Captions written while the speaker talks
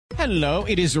Hello,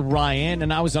 it is Ryan,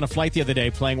 and I was on a flight the other day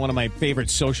playing one of my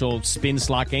favorite social spin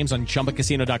slot games on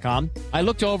ChumbaCasino.com. I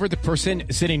looked over at the person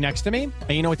sitting next to me, and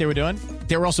you know what they were doing?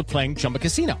 They were also playing Chumba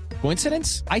Casino.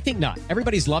 Coincidence? I think not.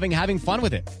 Everybody's loving having fun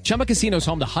with it. Chumba Casino is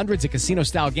home to hundreds of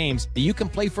casino-style games that you can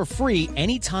play for free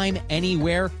anytime,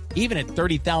 anywhere, even at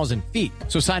 30,000 feet.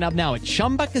 So sign up now at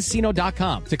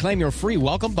ChumbaCasino.com to claim your free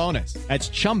welcome bonus. That's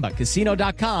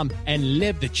ChumbaCasino.com and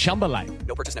live the Chumba life.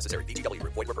 No purchase necessary. VGW.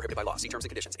 Void where prohibited by law. See terms and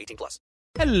conditions. 18+.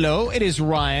 Hello, it is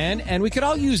Ryan, and we could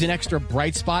all use an extra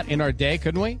bright spot in our day,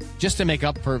 couldn't we? Just to make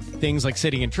up for things like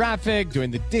sitting in traffic,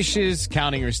 doing the dishes,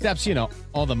 counting your steps, you know,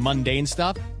 all the mundane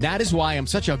stuff. That is why I'm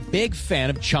such a big fan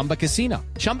of Chumba Casino.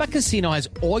 Chumba Casino has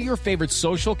all your favorite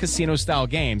social casino-style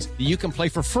games that you can play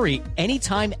for free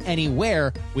anytime,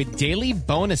 anywhere with daily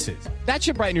bonuses. That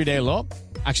should brighten your day a little.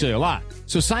 Actually, a lot.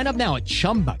 So sign up now at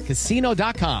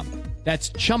ChumbaCasino.com.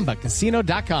 That's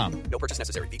ChumbaCasino.com. No purchase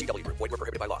necessary. VGW. Void where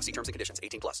prohibited by law. See terms and conditions.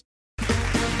 18+.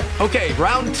 Okay,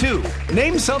 round two.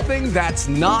 Name something that's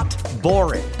not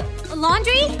boring. A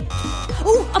laundry?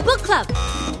 Ooh, a book club.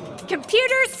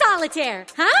 Computer solitaire,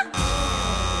 huh?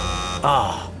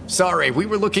 Ah, sorry. We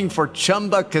were looking for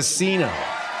Chumba Casino.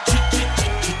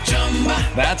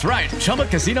 That's right.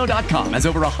 ChumbaCasino.com has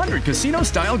over 100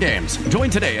 casino-style games. Join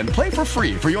today and play for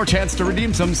free for your chance to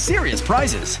redeem some serious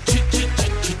prizes.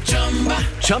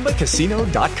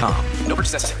 ChumbaCasino.com. No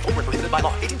purchase necessary. Void where prohibited by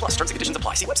law. 18+. Terms and conditions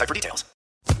apply. See website for details.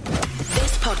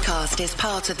 This podcast is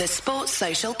part of the Sports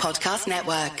Social Podcast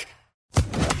Network.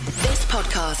 This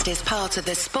podcast is part of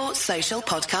the Sports Social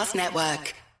Podcast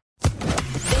Network.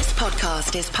 This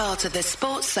podcast is part of the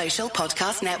Sports Social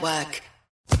Podcast Network.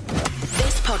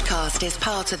 This podcast is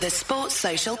part of the Sports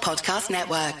Social Podcast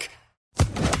Network.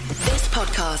 This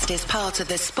podcast is part of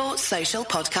the Sports Social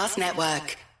Podcast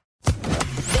Network.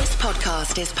 This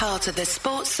podcast is part of the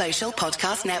Sports Social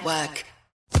Podcast Network.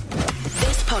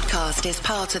 This podcast is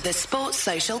part of the Sports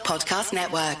Social Podcast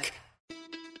Network.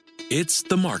 It's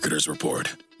The Marketer's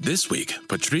Report. This week,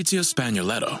 Patrizio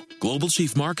Spagnoletto, Global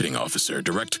Chief Marketing Officer,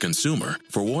 Direct to Consumer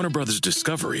for Warner Brothers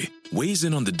Discovery, weighs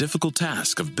in on the difficult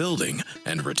task of building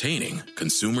and retaining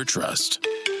consumer trust.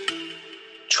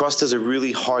 Trust is a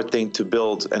really hard thing to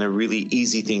build and a really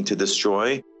easy thing to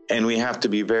destroy, and we have to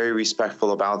be very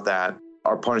respectful about that.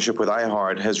 Our partnership with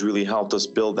iHeart has really helped us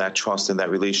build that trust and that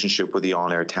relationship with the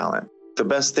on-air talent. The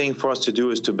best thing for us to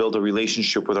do is to build a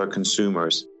relationship with our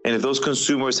consumers. And if those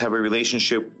consumers have a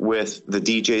relationship with the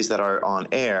DJs that are on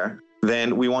air,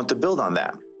 then we want to build on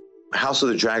that. House of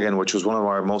the Dragon, which was one of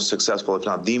our most successful, if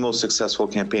not the most successful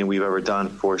campaign we've ever done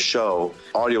for a show,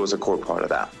 audio was a core part of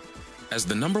that. As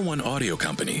the #1 audio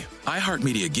company,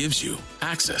 iHeartMedia gives you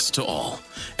access to all.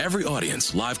 Every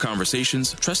audience, live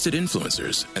conversations, trusted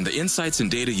influencers, and the insights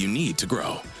and data you need to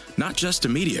grow. Not just a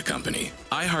media company,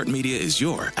 iHeartMedia is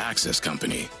your access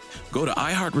company. Go to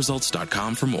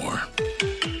iHeartResults.com for more.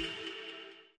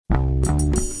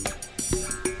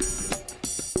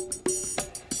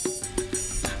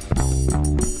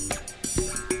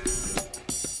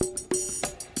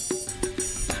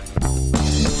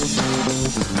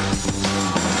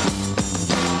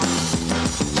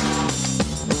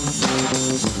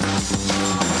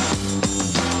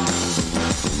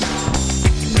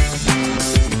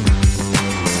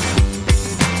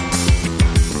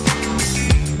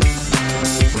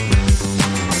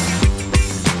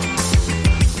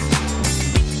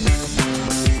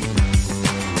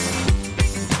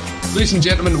 Ladies and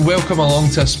gentlemen, welcome along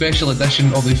to a special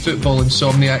edition of the Football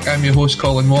Insomniac. I'm your host,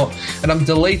 Colin Watt, and I'm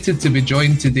delighted to be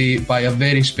joined today by a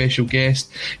very special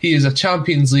guest. He is a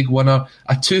Champions League winner,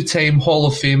 a two-time Hall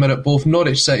of Famer at both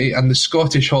Norwich City and the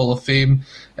Scottish Hall of Fame.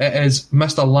 It is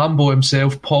Mr. Lambo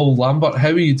himself, Paul Lambert. How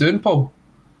are you doing, Paul?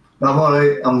 I'm all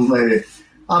right. I'm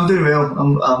doing well.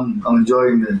 I'm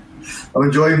enjoying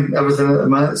everything at the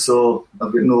minute, so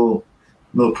I've got no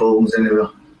problems anywhere.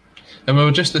 And we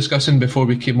were just discussing before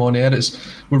we came on air,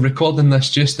 we're recording this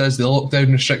just as the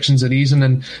lockdown restrictions are easing,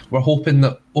 and we're hoping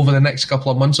that over the next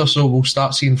couple of months or so we'll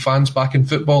start seeing fans back in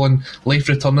football and life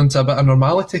returning to a bit of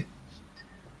normality.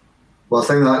 Well, I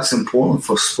think that's important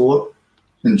for sport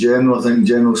in general. I think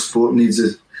general sport needs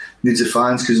the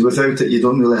fans, because without it you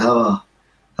don't really have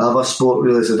a sport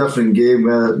really. It's a different game,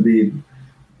 whether it be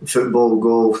football,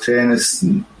 golf, tennis,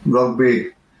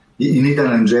 rugby. You need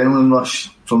an adrenaline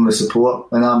rush from the support,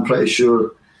 and I'm pretty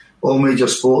sure all major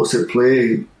sports that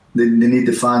play, they need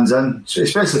the fans in,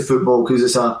 especially football, because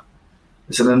it's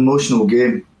an emotional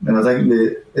game, and I think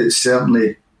it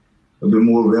certainly will be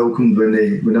more welcomed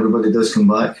when everybody does come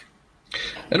back.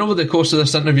 And over the course of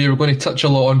this interview, we're going to touch a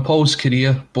lot on Paul's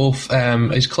career, both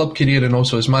his club career and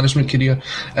also his management career,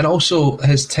 and also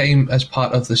his time as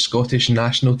part of the Scottish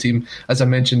national team. As I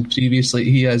mentioned previously,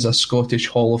 he is a Scottish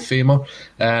Hall of Famer,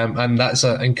 and that's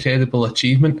an incredible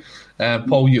achievement.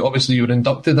 Paul, you were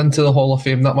inducted into the Hall of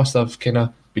Fame. That must have kind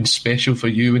of been special for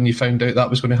you when you found out that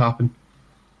was going to happen.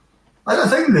 I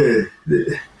think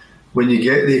when you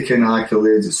get the kind of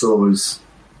accolades, it's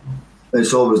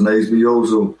always nice, but you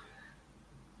also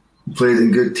played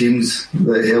in good teams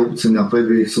that helped, and I played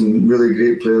with some really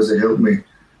great players that helped me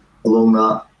along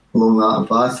that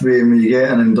pathway. And when you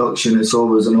get an induction, it's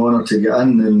always an honour to get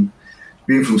in. And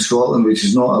being from Scotland, which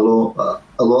is not a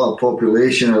lot of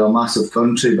population or a massive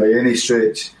country by any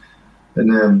stretch,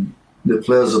 and the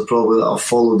players that have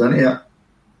followed into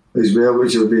it as well,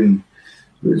 which have been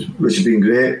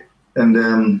great.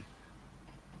 And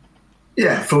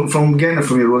from getting it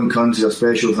from your own country is a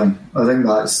special thing. I think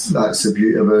that's the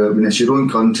beauty of it. When it's your own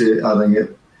country, I think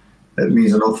it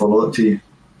means an awful lot to you.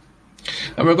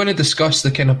 And we're going to discuss the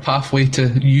kind of pathway to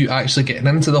you actually getting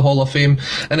into the Hall of Fame.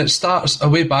 And it starts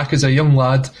way back as a young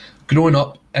lad, growing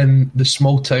up in the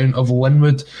small town of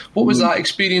Linwood. What was that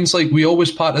experience like? Were you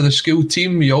always part of the school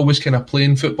team? Were you always kind of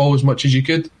playing football as much as you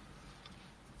could?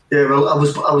 Yeah, well, I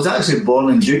was actually born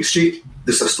in Duke Street,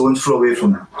 just a stone's throw away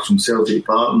from Celtic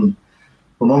Park. And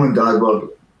my mum and dad were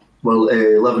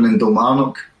living in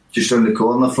Kilmarnock, just round the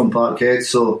corner from Parkhead.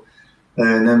 So,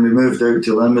 and then we moved out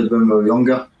to Lambert when we were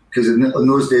younger. Because in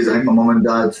those days, I think my mum and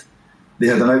dad, they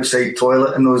had an outside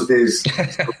toilet in those days.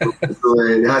 So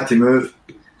they had to move.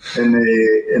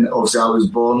 And obviously I was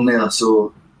born there,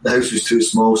 so the house was too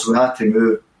small, so we had to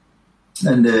move.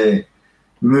 And we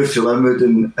moved to Linwood,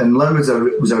 and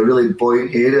Linwood was a really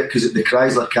buoyant area because of the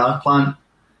Chrysler car plant.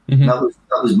 Mm-hmm.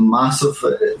 That was massive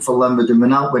for Linwood. And when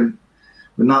that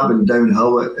went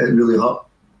downhill, it really hurt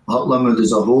Linwood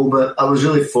as a whole. But I was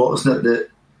really fortunate that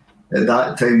at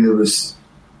that time there was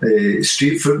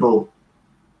street football,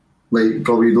 like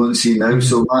probably you don't see now. Mm-hmm.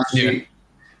 So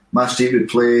my street would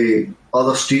play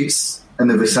other streets in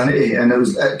the vicinity, and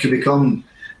it could become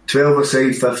 12 a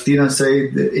side, 15 a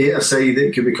side, 8 a side.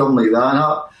 It could become like that.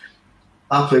 And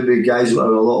I played with guys that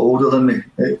were a lot older than me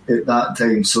at that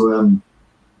time. So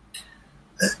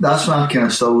that's when I kind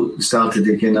of started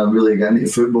to kind of really get into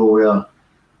football, where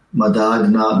my dad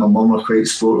and my mum were quite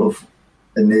supportive,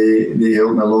 and they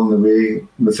helped me along the way.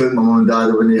 Without my mum and dad,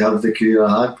 I wouldn't have the career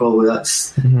I had. Probably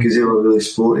that's because they were really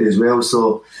sporty as well.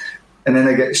 So, and then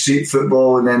I get street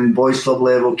football, and then boys club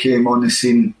level came on the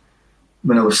scene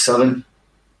when I was 7,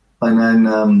 and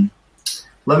then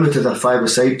limited a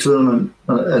 5-a-side tournament,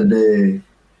 and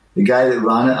the guy that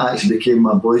ran it actually became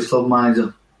my boys club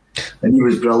manager, and he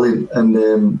was brilliant.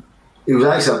 And he was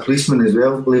actually a policeman as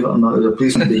well, believe it or not. He was a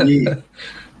policeman, but he.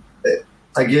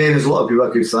 Again, there's a lot of people I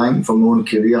could thank for my own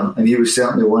career, and he was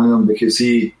certainly one of them, because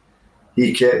he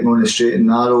kept me on the straight and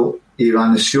narrow. He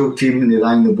ran the school team and he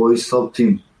ran the boys club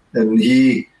team, and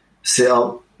he set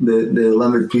up the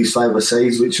Lambert Police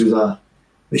 5-a-sides, which was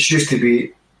it used to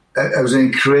be, it was an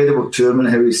incredible tournament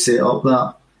how he set up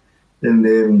that, and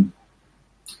then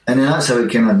that's how it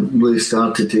kind of really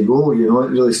started to go. You know,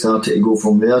 it really started to go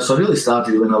from there. So I really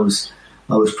started when I was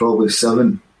probably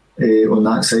 7 on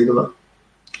that side of it.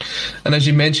 And as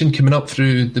you mentioned, coming up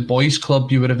through the boys'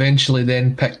 club, you were eventually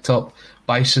then picked up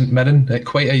by St Mirren at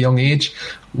quite a young age.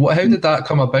 How did that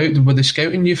come about? Were they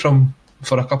scouting you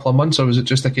for a couple of months, or was it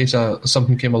just a case of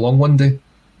something came along one day?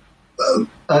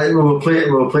 We were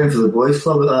playing for the boys'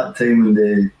 club at that time,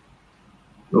 and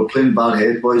we were playing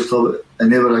Barhead Boys Club,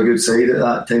 and they were a good side at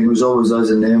that time. It was always us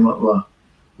and them that were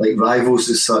like rivals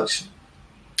as such,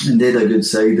 and they had a good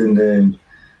side, and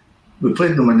we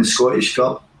played them in the Scottish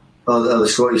Cup. The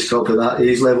Scottish Cup at that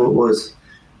age level it was.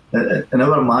 And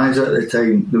our manager at the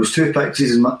time, there was 2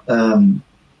 pitches in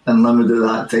Lambert at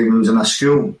that time. It was in a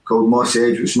school called Moss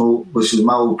Edge, which was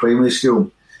my old primary school.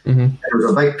 Mm-hmm. It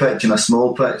was a big pitch and a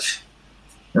small pitch.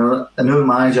 And our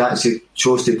manager actually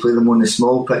chose to play them on the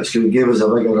small pitch because it gave us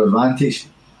a bigger advantage.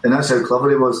 And that's how clever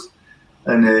he was.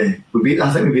 And I think we beat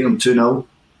them 2-0.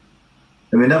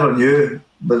 And we never knew,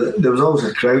 but there was always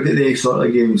a crowd at these sort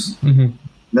of games. Mm-hmm.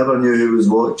 Never knew who was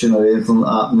watching or anything like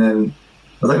that. And then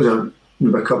I think it was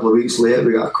maybe a couple of weeks later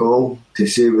we got a call to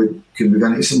say could we go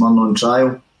into St Mirren on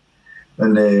trial,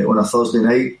 and on a Thursday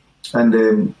night.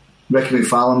 And Ricky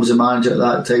McFarlane was the manager at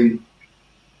that time,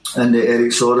 and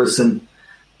Eric Sorensen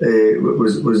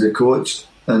was the coach.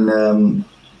 And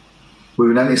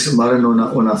we went into St Mirren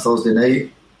on a Thursday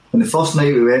night. And the first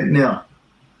night we went there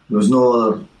was no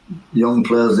other young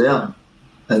players there,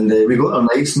 and we got our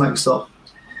nights mixed up.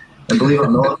 And believe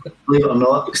it or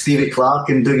not, Stevie Clark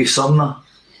and Dougie Sumner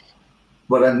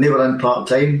they were in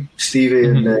part-time, Stevie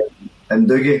and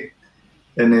Dougie.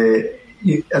 And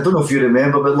I don't know if you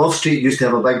remember, but Love Street used to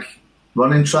have a big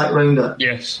running track round it.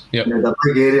 Yes, yep. And a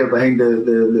big area behind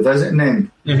the visiting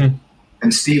end. Mm-hmm.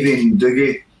 And Stevie and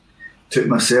Dougie took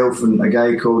myself and a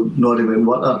guy called Norrie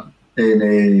McWhirter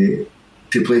and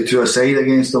to play two-a-side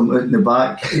against them out in the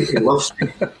back at Love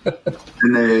Street.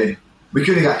 And we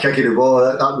couldn't get a kick of the ball.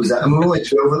 That was it. And we were only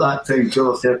 12 at that time, 12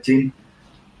 or 13.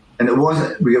 And it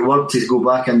wasn't. We got word to go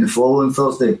back in the following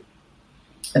Thursday.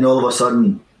 And all of a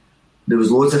sudden, there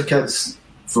was loads of kids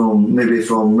from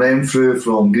Renfrew,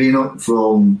 from Greenock,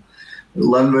 from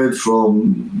Linwood,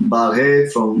 from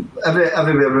Barhead, from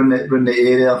everywhere around the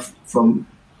area, from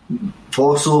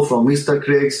Postle, from Easter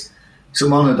Craigs. St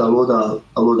Mirren had a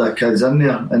load of kids in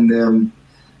there, and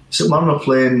St Mirren were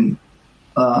playing.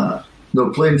 They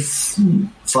were playing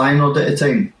Feyenoord at the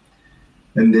time,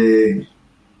 and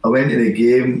I went to the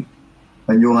game,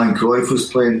 and Johan Cruyff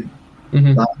was playing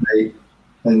that night,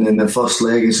 and in the first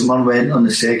leg, and St Mirren went on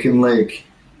the second leg,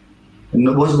 and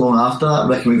it wasn't long after that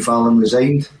Ricky McFarlane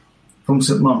resigned from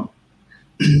St Mirren,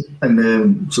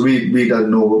 and so we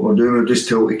didn't know what we were doing. We were just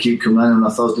told to keep coming in on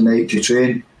a Thursday night to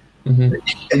train.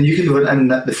 And you could have went in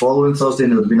the following Thursday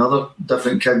and there would have been other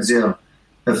different kids there.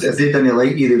 If they didn't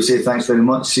like you, they would say thanks very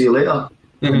much, see you later.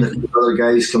 And the other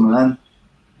guys coming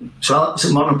in. So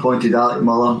St Mirren appointed Alec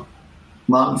Muller,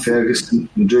 Martin Ferguson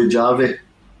and Drew Jarvie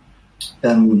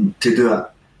to do it.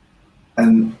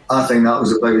 And I think that was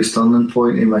the biggest turning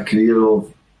point in my career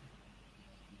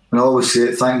and I always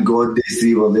say thank God they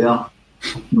three were there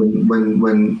when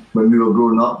we were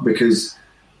growing up, because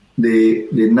they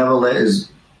never let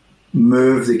us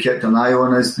move. They kept an eye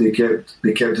on us. They kept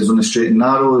us on the straight and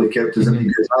narrow. They kept us in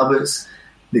good habits.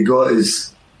 They got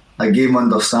us a game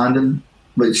understanding,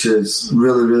 which is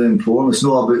really, really important. It's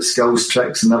not about skills,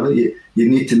 tricks, and everything. You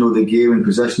need to know the game and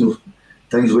positional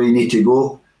things where you need to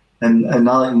go. And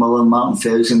Alec Muller, Martin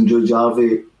Ferguson, and Joe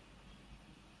Jarvie,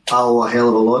 I owe a hell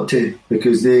of a lot to,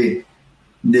 because they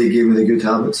gave me the good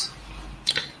habits.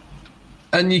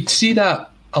 And you see that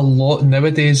a lot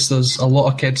nowadays. There's a lot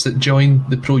of kids that join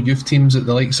the pro youth teams at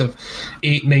the likes of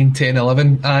 8, 9, 10,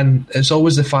 11, and it's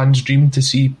always the fans' dream to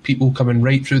see people coming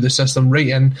right through the system, right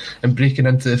in and breaking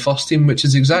into the first team, which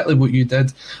is exactly what you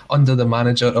did under the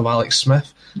manager of Alex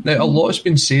Smith. Now, a lot has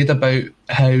been said about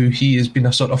how he has been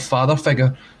a sort of father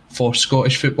figure for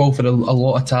Scottish football, for a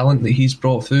lot of talent that he's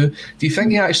brought through. Do you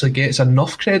think he actually gets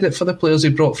enough credit for the players he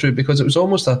brought through? Because it was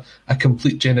almost a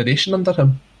complete generation under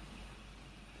him.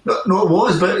 No, it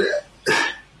was, but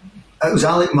it was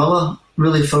Alec Muller,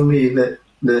 really, for me,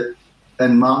 that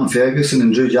and Martin Ferguson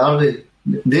and Drew Jarvie.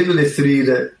 They were the three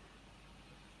that...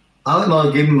 Alec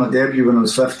Muller gave me my debut when I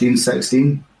was 15,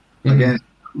 16. Against,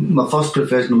 my first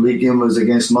professional league game was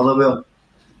against Motherwell,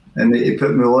 and he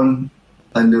put me on,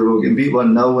 and they were getting beat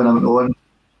 1-0 when I went on.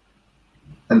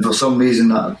 And for some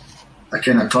reason, I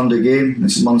kind of turned the game in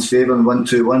St Mirren's favour and won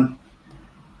 2-1.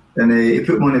 And he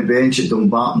put me on the bench at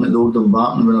Dumbarton, at the old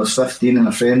Dumbarton, when I was 15 in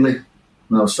a friendly,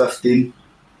 when I was 15.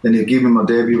 Then he gave me my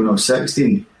debut when I was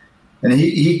 16. And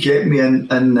he kept me in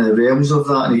the realms of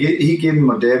that. And he gave me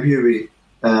my debut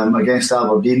against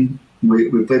Aberdeen.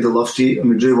 We played the Love Street and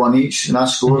we drew 1 each, and I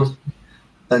scored.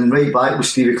 And right back was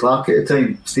Stevie Clark at the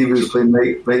time. Stevie was playing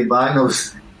right back,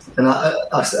 and I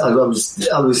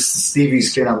was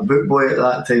Stevie's kind of boot boy at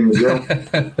that time as well.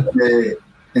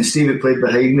 And Stevie played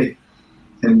behind me.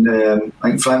 And I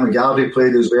think Frank McGarvey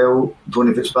played as well.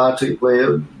 Tony Fitzpatrick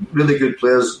played. Really good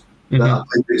players that I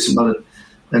played with St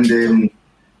Mirren.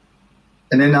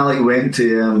 And then Alec went to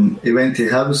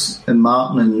Hibs, and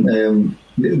Martin, and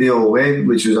they all went,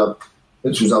 which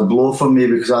was a blow for me,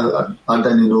 because I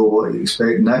didn't know what to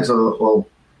expect next. I thought, well,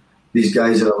 these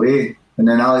guys are away. And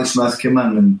then Alex Smith came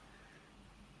in and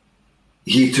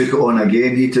he took it on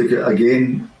again. He took it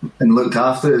again and looked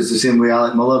after it the same way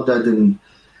Alec Muller did, and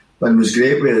was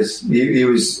great with us. He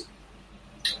was,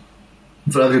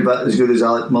 for every bit as good as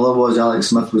Alec Muller was, Alex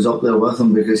Smith was up there with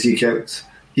him, because he kept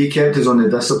us on the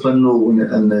discipline role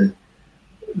and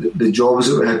the jobs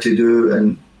that we had to do,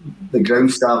 and the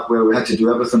ground staff, where we had to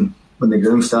do everything on the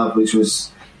ground staff, which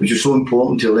was so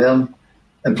important to learn.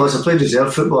 And plus, I played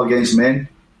reserve football against men,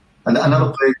 and I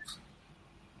never played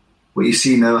what you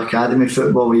see now, academy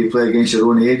football, where you play against your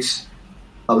own age.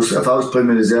 If I was playing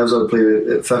the reserves, I'd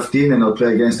play at 15, and I'd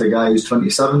play against a guy who's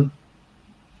 27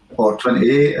 or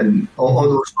 28, and all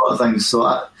those sort of things. So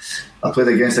I played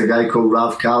against a guy called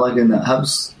Rav Callaghan at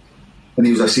Hibs, when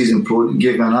he was a season pro. He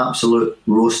gave me an absolute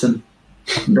roasting.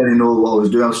 I didn't know what I was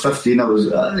doing. I was 15, I was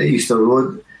at Easter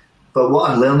Road. But what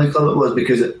I learned in club was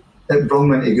because it brought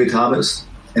me into good habits,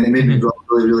 and it made me grow up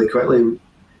really, really quickly.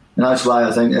 And that's why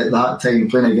I think at that time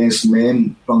playing against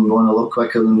men was going a lot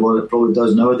quicker than what it probably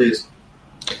does nowadays.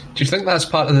 Do you think that's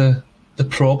part of the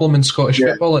problem in Scottish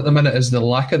football at the minute, is the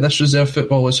lack of this reserve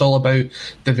football? It's all about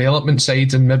development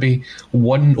sides and maybe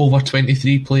 1 over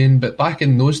 23 playing, but back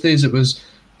in those days it was,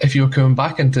 if you were coming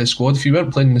back into the squad, if you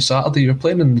weren't playing on the Saturday, you were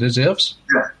playing in the reserves.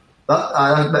 Yeah,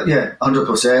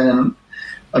 100%. And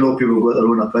I know people have got their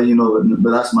own opinion of it,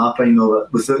 but that's my opinion of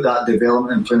it. Without that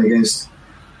development and playing against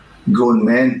grown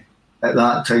men at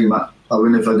that time, I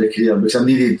wouldn't have had a career, because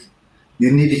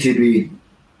you needed to be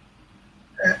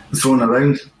thrown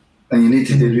around, and you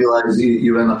needed to realise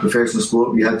you were in a professional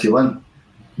sport, you had to win.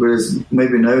 Whereas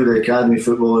maybe now the academy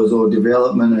football is all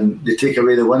development, and they take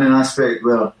away the winning aspect,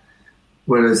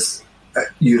 whereas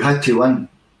you had to win,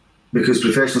 because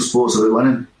professional sports are about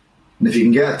winning. And if you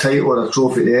can get a title or a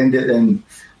trophy at the end of it, then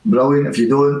brilliant. If you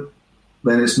don't,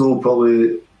 then it's no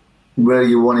probably where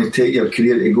you want to take your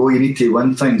career to go. You need to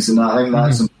win things, and I think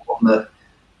that's important that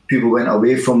people went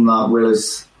away from that.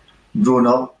 Whereas growing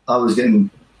up, I was getting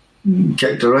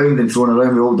kicked around and thrown around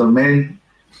with older men,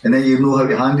 and then you know how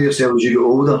to handle yourself as you get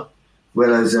older.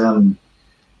 Whereas, now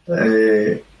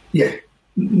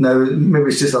maybe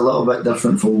it's just a little bit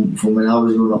different from when I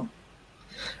was growing up.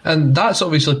 And that's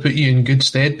obviously put you in good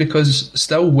stead, because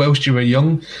still, whilst you were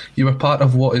young, you were part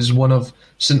of what is one of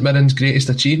St Mirren's greatest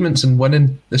achievements in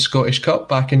winning the Scottish Cup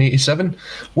back in '87.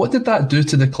 What did that do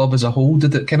to the club as a whole?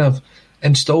 Did it kind of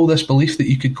install this belief that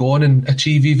you could go on and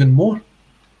achieve even more?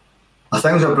 I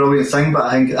think it was a brilliant thing, but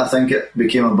I think it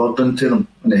became a burden to them,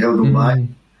 and it held them back.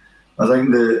 I think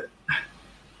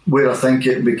where I think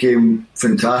it became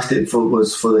fantastic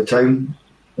was for the town,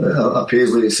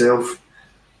 Paisley itself,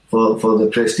 for the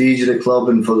prestige of the club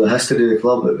and for the history of the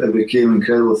club. It became an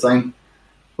incredible thing.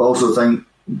 But I also think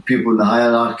people in the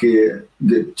hierarchy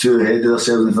get too ahead of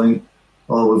themselves and think,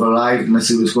 oh, we've arrived and this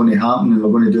is what's going to happen and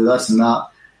we're going to do this and that.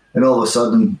 And all of a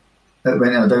sudden, it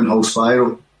went in a downhill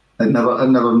spiral. It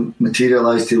never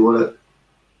materialised to what it...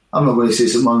 I'm not going to say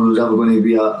St Mirren was ever going to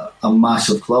be a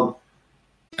massive club.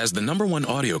 As the #1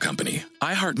 audio company,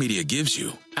 iHeartMedia gives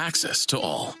you access to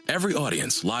all. Every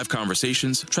audience, live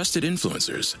conversations, trusted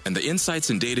influencers, and the insights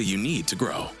and data you need to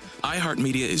grow.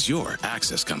 iHeartMedia is your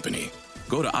access company.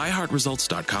 Go to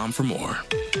iHeartResults.com for more.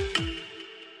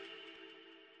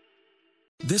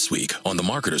 This week on The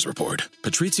Marketer's Report,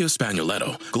 Patrizio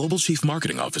Spagnoletto, Global Chief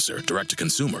Marketing Officer,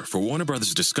 Direct-to-Consumer for Warner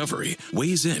Brothers Discovery,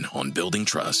 weighs in on building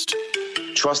trust.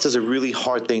 Trust is a really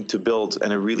hard thing to build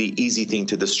and a really easy thing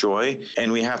to destroy,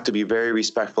 and we have to be very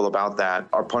respectful about that.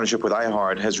 Our partnership with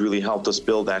iHeart has really helped us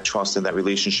build that trust and that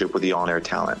relationship with the on-air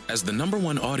talent. As the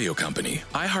 #1 audio company,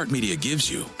 iHeartMedia gives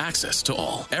you access to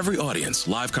all. Every audience,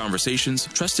 live conversations,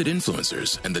 trusted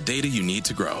influencers, and the data you need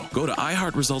to grow. Go to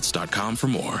iHeartResults.com for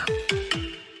more.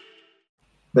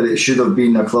 But it should have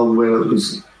been a club where it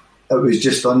was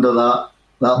just under that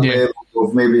level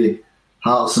of maybe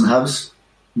Hearts and Hibs.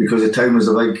 Because the town was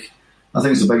I think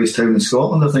it's the biggest town in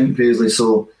Scotland, I think, Paisley.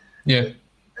 So it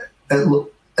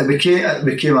became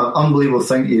an unbelievable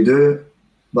thing to do,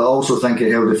 but I also think it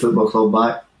held the football club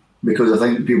back, because I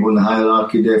think people in the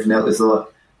hierarchy definitely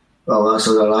thought, well, that's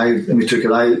us arrived, and we took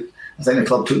it out. I think the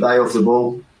club took the eye off the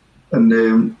ball,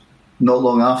 and not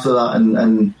long after that,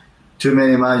 and too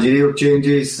many managerial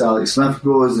changes, Alex Smith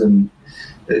goes, and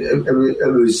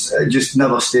it just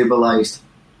never stabilised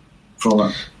from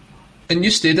it. And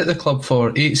you stayed at the club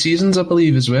for 8 seasons, I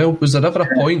believe, as well. Was there ever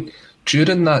a point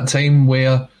during that time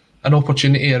where an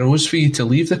opportunity arose for you to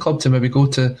leave the club to maybe go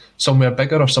to somewhere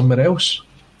bigger or somewhere else?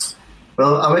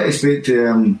 Well, I went to speak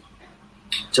to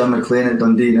Jim McLean at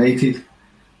Dundee United.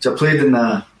 So I played in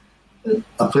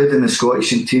the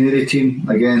Scottish centenary team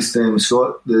against the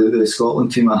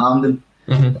Scotland team at Hampden.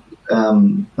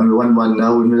 And we won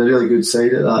 1-0, and we had a really good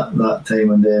side at that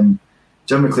time. And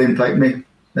Jim McLean picked me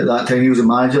at that time. He was a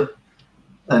manager.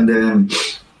 And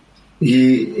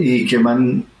he came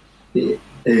in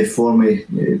for me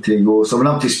to go. So I went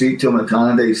up to speak to him at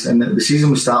Tannadice, and the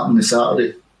season was starting on the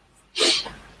Saturday.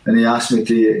 And he asked me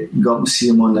to go up and see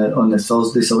him on the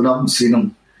Thursday. So I went up and seen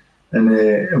him,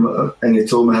 and he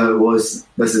told me how it was.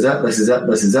 This is it.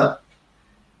 But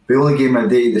he only gave me a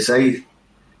day to decide.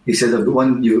 He said, I've got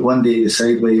one day to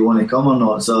decide whether you want to come or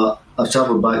not. So I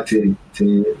travelled back to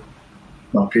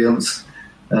my parents,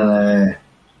 and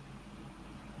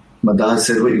my dad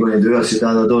said, what are you going to do? I said,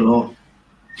 Dad, I don't know.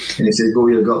 And he said, go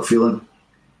with your gut feeling.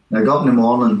 And I got up in the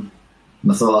morning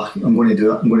and I thought, I'm going to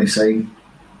do it, I'm going to sign.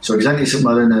 So I was into St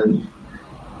Mirren and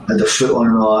I had a suit on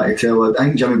and all that to tell. I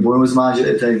think Jimmy Bowen was manager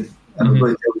at the time, and I was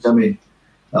going to tell Jimmy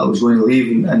that I was going to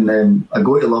leave. And I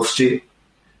go to Love Street,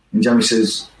 and Jimmy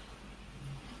says,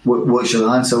 what's your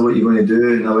answer? What are you going to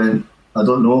do? And I went, I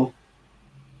don't know.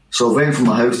 So I went from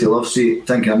my house to Love Street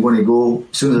thinking I'm going to go.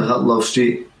 As soon as I hit Love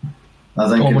Street, I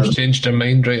think almost changed your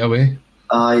mind right away.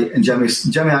 Aye, and Jimmy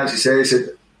actually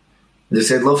said, they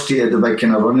said Love Street had the big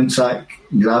kind of running track,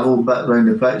 gravel bit around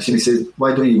the pitch, and he said,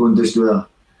 why don't you go and just do a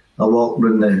walk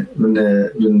round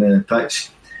the pitch,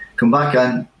 come back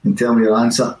in and tell me your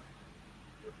answer.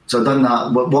 So I done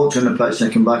that, walked around the pitch and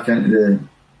I came back into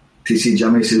to see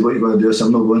Jimmy. He said, what are you going to do? So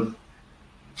I'm not going.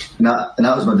 And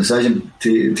that was my decision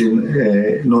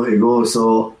to not to go.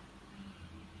 So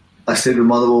I stayed with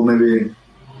Motherwell maybe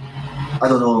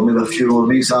a few more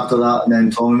weeks after that, and then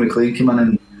Tommy McLean came in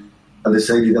and I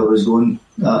decided I was going.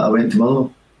 I went to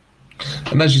Motherwell.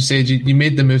 And as you said, you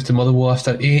made the move to Motherwell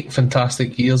after 8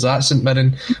 fantastic years at St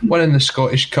Mirren, winning the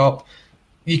Scottish Cup.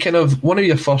 You kind of, one of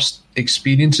your first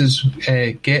experiences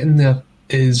getting there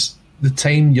is the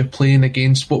time you're playing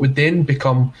against what would then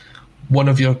become one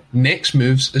of your next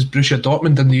moves is Borussia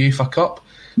Dortmund in the UEFA Cup.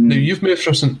 Now you've moved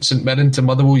from St Mirren to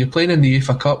Motherwell, you're playing in the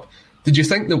UEFA Cup. Did you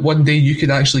think that one day you could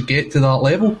actually get to that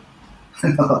level?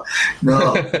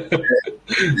 No.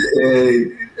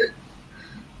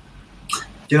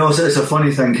 You know, it's a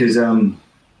funny thing because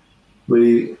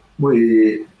we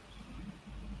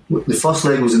the first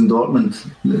leg was in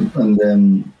Dortmund,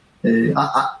 and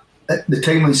the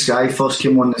time when Sky first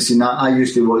came on the scene, I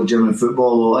used to watch German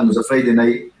football, and it was a Friday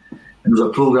night, and there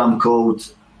was a programme called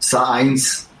Sat 1,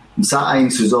 and Sat 1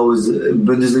 was always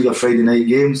Bundesliga Friday night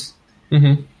games.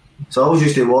 Mm-hmm. So I always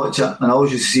used to watch it, and I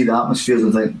always used to see the atmospheres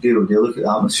and think, dear oh dear, look at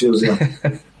the atmospheres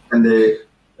there. And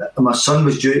my son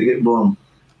was due to get born,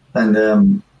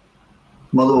 and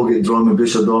Motherwell get drawn with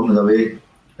Borussia Dortmund away,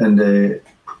 and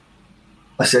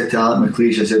I said to Alec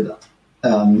McLeish, I said,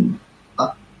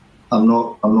 I'm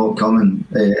not coming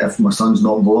if my son's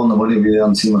not born. I want to be there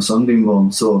and see my son being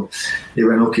born. So he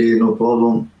went, okay, no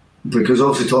problem, because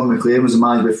obviously Tom McLean was the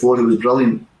man before, he was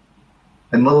brilliant,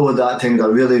 and Motherwell at that time had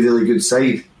a really, really good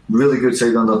side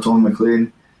under Tom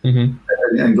McLean. Mm-hmm.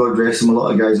 And God rest him, a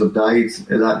lot of guys have died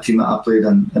at that team that I played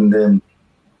in, and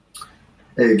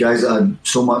guys that had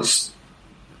so much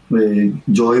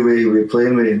joy with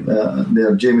playing with.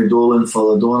 They're Jamie Dolan,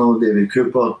 Phil O'Donnell, David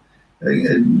Cooper,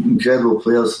 incredible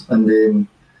players, and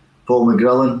Paul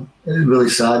McGrillen. Really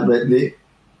sad, but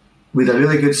we had a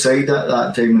really good side at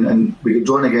that time, and we got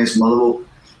drawn against Motherwell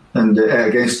and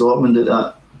against Dortmund at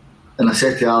that. And I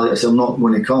said to Ali, I said, I'm not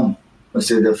going to come. I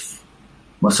said, if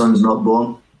my son's not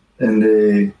born. And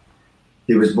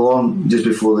he was born just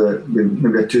before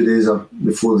maybe 2 days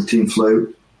before the team flew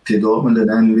out to Dortmund, and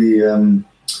then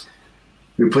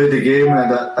we played the game,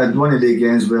 and I had one of the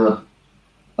games where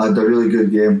I had a really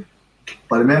good game.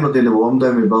 But I remember doing the warm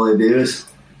down with Billy Davis.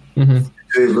 Mm-hmm.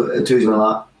 Two years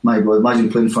like, my God, imagine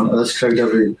playing in front of this crowd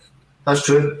every week. That's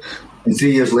true. And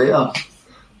 3 years later,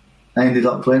 I ended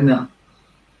up playing there.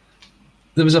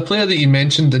 There was a player that you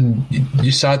mentioned, and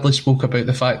you sadly spoke about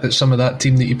the fact that some of that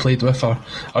team that you played with are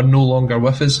no longer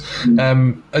with us.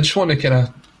 I just want to kind of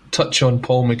touch on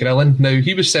Paul McGrillen. Now,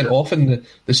 he was sent off in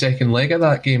the second leg of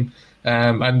that game,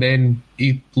 and then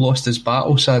he lost his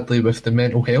battle, sadly, with the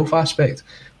mental health aspect.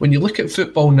 When you look at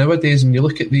football nowadays and you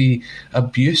look at the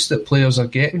abuse that players are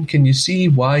getting, can you see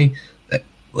why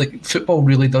football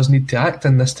really does need to act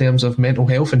in this terms of mental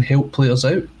health and help players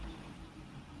out?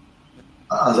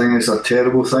 I think it's a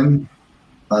terrible thing.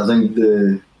 I think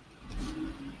the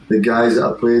guys that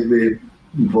I played with,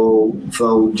 Paul,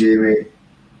 Phil, Jamie,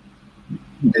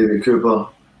 David Cooper,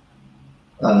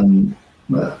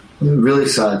 really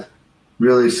sad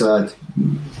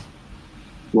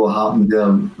what happened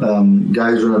there.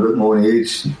 Guys were a bit more in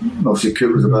age. Obviously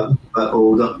Cooper's a bit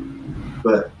older,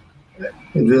 but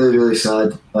really, really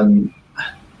sad. And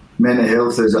mental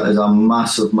health is a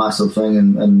massive, massive thing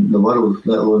in the world,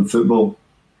 let alone football.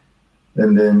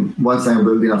 And one thing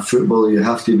about being a footballer, you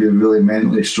have to be really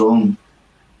mentally strong.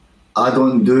 I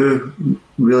don't do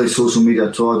really social media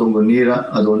at all. I don't go near it.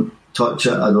 I don't touch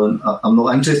it. I'm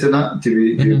not interested in it, to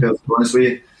be perfectly honest with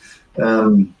you.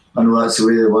 I know that's the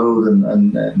way of the world,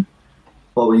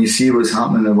 but when you see what's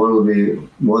happening in the world with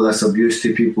all this abuse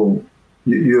to people,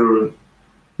 you're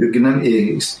getting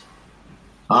into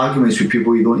arguments with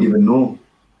people you don't even know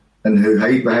and who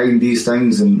hide behind these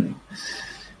things, and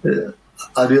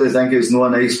I really think it's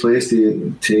not a nice place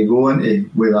to go into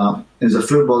with that. As a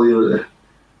footballer,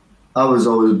 I was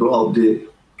always brought up to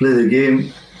play the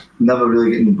game, never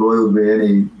really getting embroiled with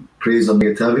any praise or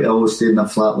negativity. I always stayed in a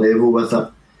flat level with it,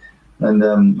 and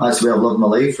that's the way I've lived my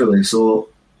life, really. So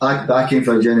I came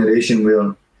from a generation where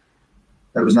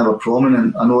it was never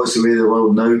prominent. I know it's the way of the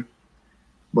world now,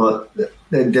 but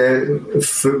the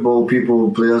football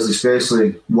people, players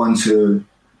especially, ones who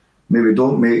maybe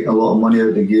don't make a lot of money out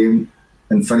of the game,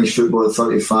 and finish football at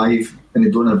 35 and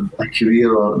they don't have a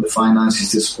career or the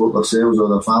finances to support themselves or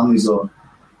their families,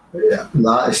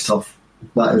 that is tough.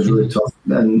 That is really tough.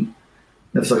 And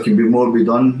if there can be more be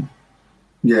done,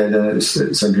 then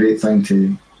it's a great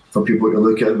thing for people to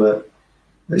look at. But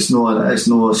it's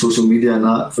no social media, and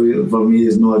that for me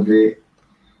is not a great.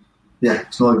 Yeah,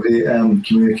 it's not a great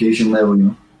communication level, you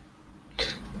know.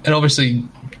 And obviously,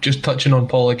 just touching on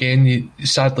Paul again, he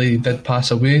sadly did pass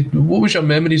away. What was your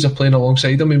memories of playing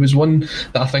alongside him? He was one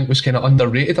that I think was kind of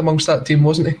underrated amongst that team,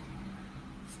 wasn't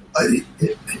he?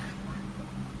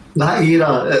 That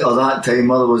era, or that time,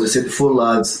 Motherwell, as I said, the four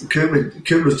lads,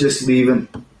 Coop was just leaving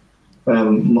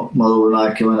Motherwell when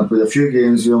I came in. I played a few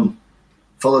games with him.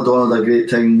 Phil O'Donnell had a great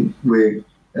time with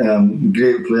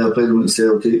great player, played him at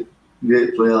Celtic,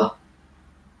 great player.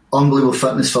 Unbelievable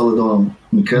fitness, Phil O'Donnell,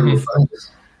 incredible fitness.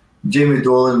 Jamie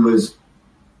Dolan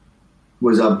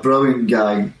was a brilliant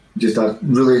guy, just a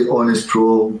really honest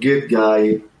pro, good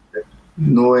guy,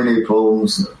 no any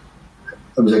problems.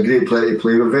 It was a great player to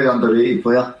play with, a very underrated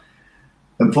player.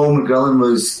 And Paul McGrillen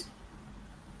was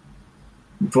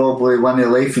probably one of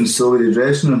the life and soul of the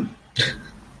dressing room.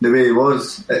 The way he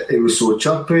was, it was so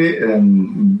chirpy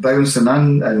and bouncing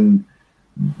in and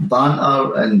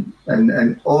banter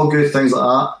and all good things like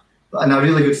that. And a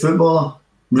really good footballer,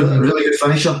 really good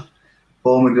finisher,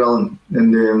 Paul McGrillen.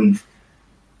 And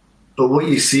but what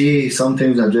you see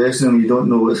sometimes in a dressing room, you don't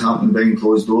know what's happening behind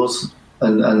closed doors.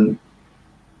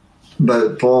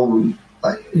 But Paul,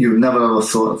 you never ever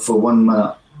thought for 1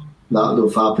 minute that would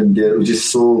have happened there. It was just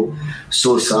so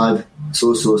sad,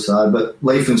 so sad. But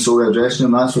life and soul of a dressing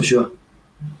room, that's for sure.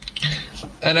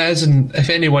 And it is, and if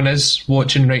anyone is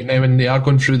watching right now and they are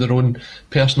going through their own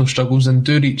personal struggles, then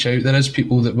do reach out. There is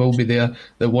people that will be there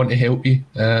that want to help you.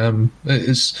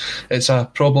 It's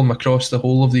a problem across the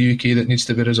whole of the UK that needs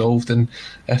to be resolved. And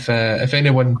if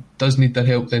anyone does need their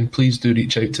help, then please do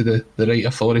reach out to the right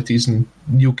authorities, and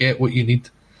you'll get what you need.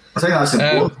 I think that's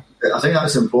important. I think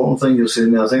that's the important thing you're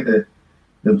saying there. I think the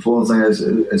important thing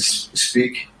is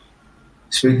speak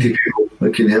to people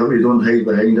that can help you. Don't hide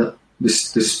behind it.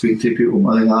 Just speak to people.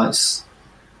 I think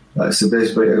that's the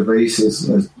best bit of advice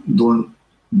is don't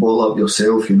bottle up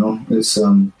yourself, you know. It's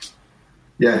I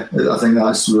think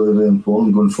that's really, really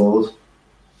important going forward.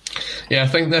 Yeah, I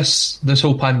think this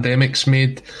whole pandemic's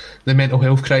made the mental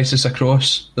health crisis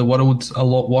across the world a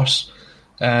lot worse.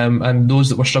 And those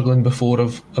that were struggling before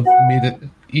have made it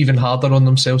even harder on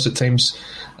themselves at times.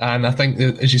 And I think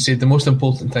that, as you said, the most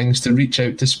important thing is to reach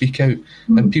out, to speak out,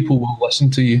 and people will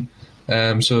listen to you.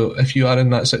 So if you are in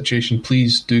that situation,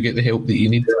 please do get the help that you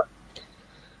need.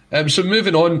 So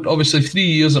moving on, obviously 3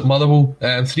 years at Motherwell,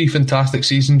 3 fantastic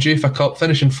seasons, UEFA Cup,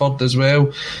 finishing third as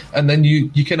well. And then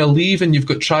you kind of leave and you've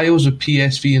got trials with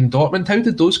PSV and Dortmund. How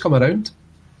did those come around?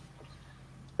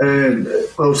 So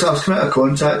I was coming out of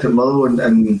contact at Motherwell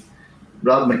and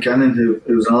Brad McKinnon, who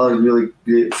was another really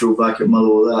great fullback at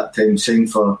Motherwell at that time, signed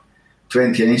for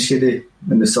 20 Enschede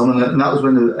in the summer. And that was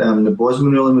when the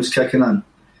Bosman ruling was kicking in.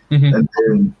 Mm-hmm.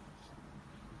 And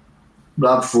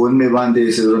Brad phoned me one day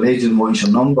and said, an agent wants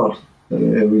your number.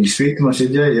 Will you speak to him? I said,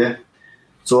 yeah.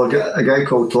 So a guy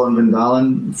called Ton Van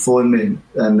Dalen phoned me,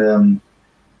 and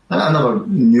I never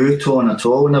knew Ton at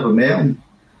all, never met him.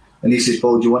 And he says,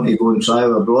 Paul, do you want to go and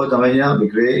trial abroad? I mean, yeah, that'd be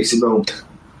great. He said, well,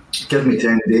 give me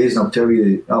 10 days and I'll tell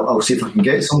you, I'll see if I can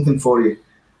get something for you.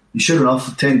 And sure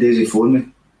enough, 10 days he phoned me.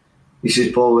 He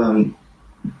says, Paul,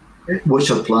 what's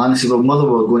your plan? I said, well,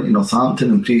 Motherwell are going to Northampton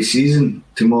in pre-season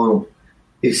tomorrow.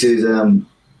 He says,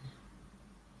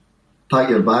 pack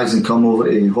your bags and come over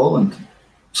to Holland.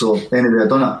 So anyway, I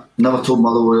done it. Never told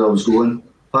Motherwell where I was going.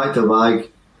 Packed a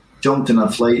bag, jumped in a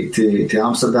flight to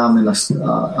Amsterdam and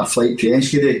a flight to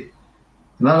Enschede.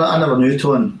 And I never knew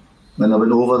Ton. And I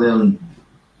went over there and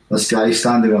this guy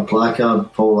standing with a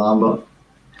placard, Paul Lambert.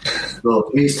 So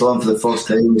meets Ton for the first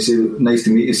time. He said, nice to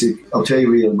meet you. He said, I'll tell you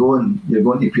where you're going. You're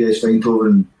going to PS Eindhoven,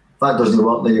 and if that doesn't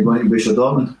work, then you're going to Borussia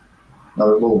Dortmund. I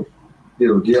went, well,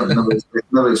 dear,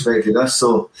 never expected this.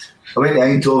 So I went to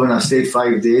Eindhoven. I stayed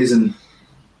 5 days, and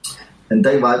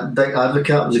Dick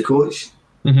Advocaat was the coach.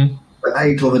 Mm-hmm. But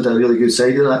Eindhoven had a really good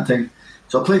side at that time.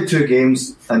 So I played 2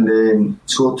 games and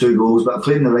scored 2 goals, but I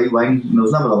played in the right wing, and I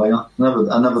was never a winger.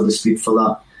 I never had the speed for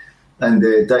that. And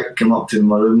Dick came up to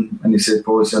my room and he said,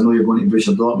 Paul, I know you're going to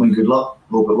Borussia Dortmund, good luck,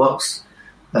 hope it works.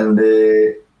 And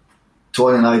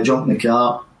Tony and I jumped in the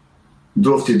car,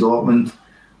 drove to Dortmund.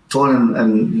 Tony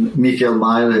and Michael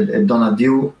Meyer had done a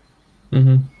deal.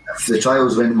 Mm-hmm. If the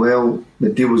trials went well, the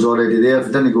deal was already there. If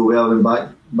it didn't go well, I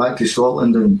went back to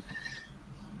Scotland, and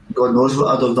God knows what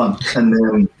I'd have done.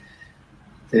 And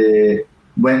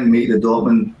went and meet the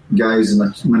Dortmund guys in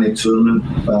a mini tournament,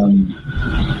 and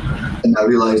I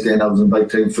realised then I was in big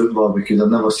time football because I've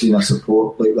never seen a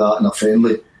support like that in a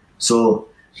friendly. So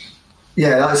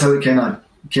yeah, that's how it kind of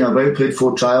came about. Played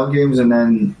 4 trial games, and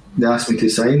then they asked me to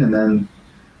sign, and then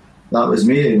that was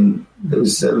me. And it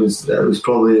was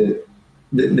probably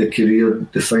the career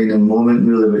defining moment,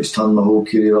 really, which turned my whole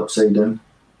career upside down.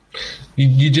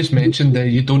 You just mentioned that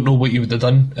you don't know what you would have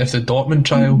done if the Dortmund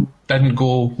trial didn't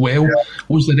go well. Yeah.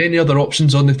 Was there any other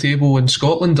options on the table in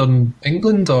Scotland or in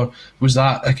England, or was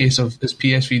that a case of is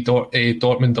PSV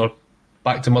Dortmund or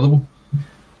back to Motherwell?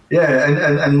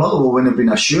 Yeah, and Motherwell wouldn't have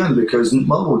been a shoo-in because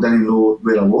Motherwell didn't know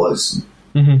where I was.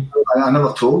 I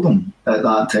never told them at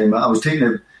that time. I was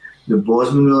taking the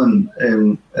Bosman rule,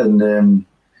 and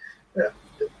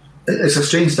it's a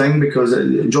strange thing because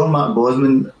John Mark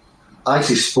Bosman, I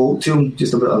actually spoke to him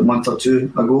just about a month or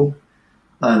 2 ago,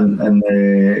 and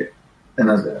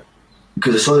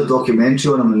because I saw the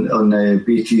documentary on him on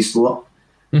BT Sport,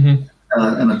 and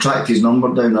I tracked his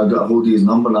number down. I got a hold of his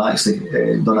number, and I actually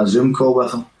done a Zoom call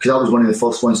with him because I was one of the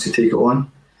first ones to take it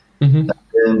on. It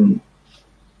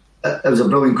was a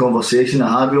brilliant conversation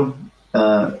I had with him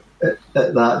at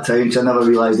that time, so I never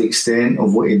realised the extent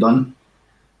of what he'd done.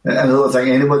 And I don't think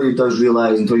anybody does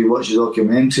realise until you watch the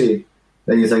documentary.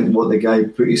 Then you think what the guy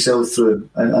put himself through,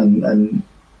 and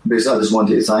basically I just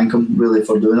wanted to thank him really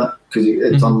for doing it because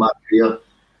it turned my career,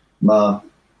 my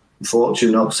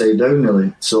fortune upside down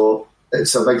really. So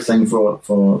it's a big thing for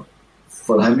him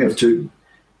to have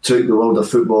took the world of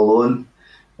football on,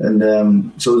 and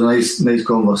so it was a nice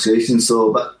conversation.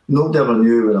 So, but nobody ever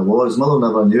knew where I was. Mother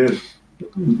never knew.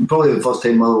 Probably the first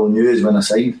time Mother knew is when I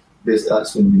signed. Basically,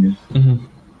 that's when we knew.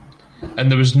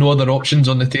 And there was no other options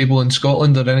on the table in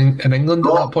Scotland or in England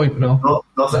at that point? No,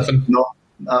 nothing. No,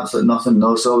 absolutely nothing.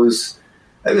 No, so it was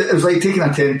like taking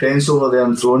a 10 pence over there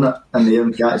and throwing it in the air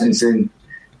and catching and saying,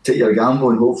 take your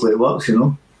gamble and hopefully it works, you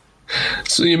know.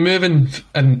 So you're moving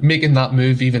and making that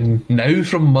move even now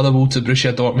from Motherwell to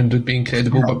Borussia Dortmund would be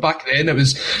incredible, but back then it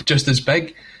was just as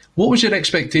big. What was your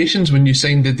expectations when you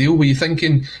signed the deal? Were you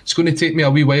thinking, it's going to take me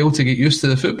a wee while to get used to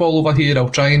the football over here, I'll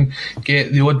try and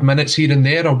get the odd minutes here and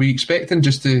there, or were you expecting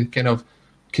just to kind of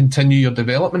continue your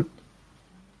development?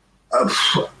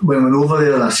 When I went over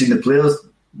there and I seen the players,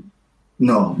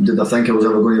 no. Did I think I was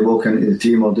ever going to walk into the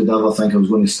team, or did I ever think I was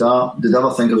going to start? Did I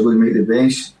ever think I was going to make the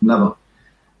bench? Never.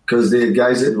 Because the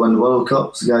guys that won World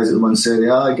Cups, the guys that won Serie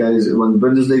A, guys that won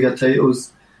Bundesliga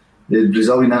titles, the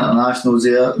Brazilian internationals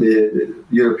there, the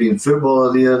European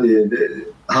footballer there, the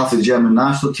half the German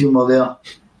national team were there.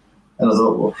 And I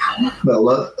thought,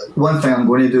 well, one thing I'm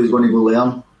going to do is going to go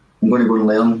learn. I'm going to go and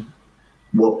learn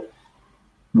what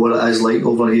it is like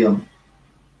over here.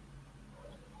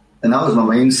 And that was my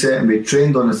mindset. And we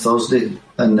trained on a Thursday.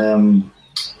 And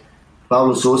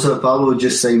Pablo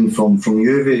just signed from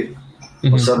Juve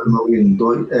for 7 million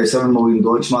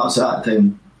Deutschmarks at that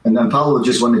time. And then Pablo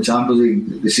just won the Champions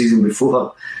League the season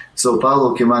before. So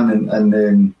Pablo came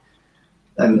in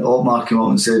and Otmar came up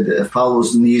and said that if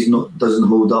Pablo's knees doesn't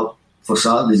hold up for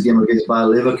Saturday's game against Bayer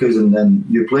Leverkusen, then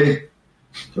you play.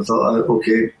 So I thought,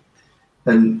 okay.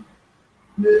 And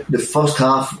the first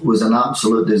half was an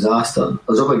absolute disaster.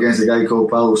 I was up against a guy called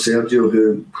Paulo Sergio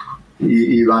who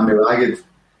he ran me ragged.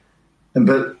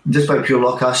 But just by pure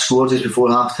luck, I scored just before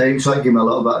half time, so that gave me a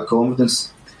little bit of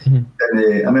confidence. And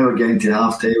I remember getting to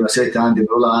half time. I said to Andy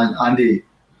Muller, Andy,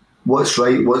 what's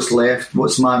right, what's left,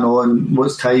 what's man on,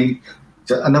 what's time?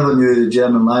 So I never knew the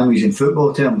German language in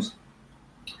football terms.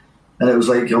 And it was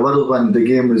like a whirlwind. The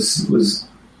game was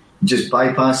just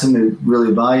bypassing me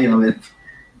really by. You know,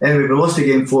 anyway, we lost the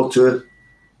game 4-2.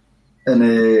 And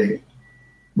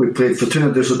we played Fortuna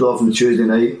Düsseldorf on the Tuesday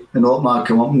night. And Otmar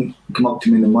come up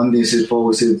to me on the Monday and said,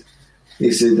 Paul,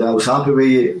 he said, I was happy with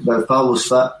you, but if Pablo's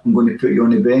fit, I'm going to put you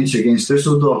on the bench against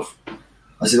Düsseldorf.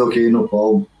 I said, okay, no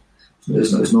problem.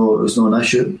 It's no an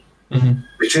issue.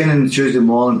 We're training Tuesday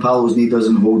morning, Pablo's knee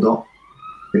doesn't hold up.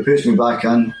 He puts me back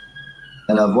in,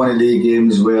 and I've one of the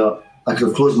games where I could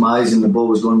have closed my eyes and the ball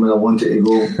was going where I wanted to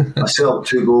go. I set up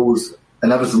 2 goals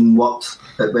and everything worked.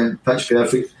 It went pitch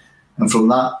perfect. And from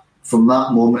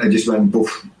that moment, it just went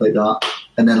poof, like that.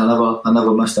 And then I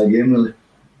never missed a game, really.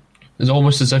 It's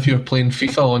almost as if you were playing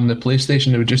FIFA on the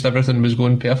PlayStation. It was just everything was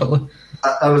going perfectly.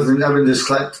 Everything just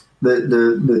clicked.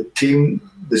 The team,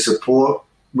 the support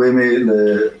with me,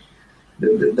 the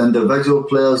individual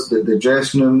players, the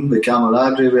dressing room, the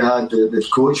camaraderie we had, the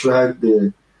coach we had,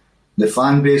 the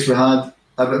fan base we had.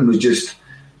 Everything was just.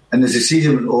 And as the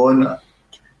season went on,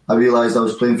 I realised I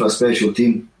was playing for a special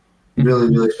team. Really,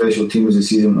 really special team as the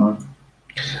season went on.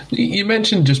 You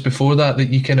mentioned just before that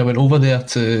you kind of went over there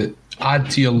to add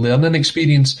to your learning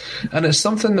experience. And it's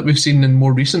something that we've seen in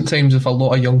more recent times with a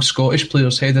lot of young Scottish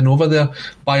players heading over there.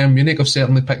 Bayern Munich have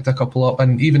certainly picked a couple up,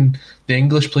 and even the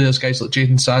English players, guys like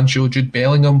Jadon Sancho, Jude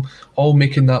Bellingham, all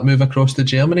making that move across to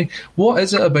Germany. What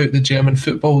is it about the German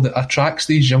football that attracts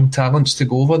these young talents to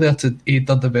go over there to aid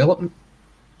their development?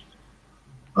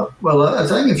 Well, I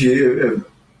think if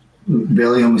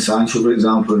Bellingham and Sancho, for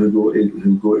example,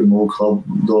 who go to more club,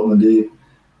 Dortmund,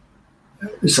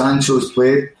 Sancho's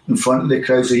played in front of the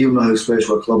crowd, so you know how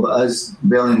special a club it is.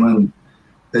 Bellingham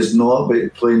is not,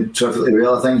 but playing terrifically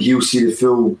well. I think he'll see the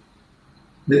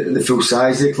full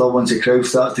size of the club once the crowd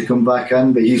starts to come back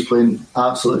in, but he's playing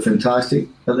absolutely fantastic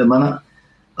at the minute.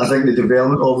 I think the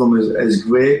development of them is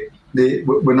great.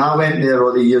 When I went there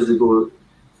all the years ago,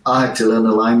 I had to learn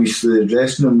the language through the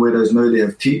dressing room, whereas now they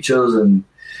have teachers and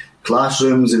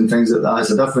classrooms and things like that. It's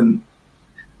a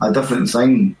different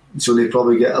thing, so they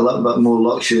probably get a little bit more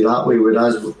luxury that way,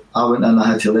 whereas I went in, I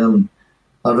had to learn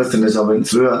everything as I went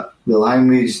through it, the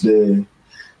language,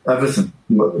 everything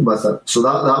with it. So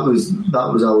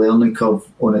that was a learning curve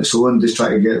on its own, just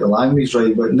trying to get the language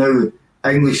right. But now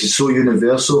English is so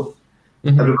universal,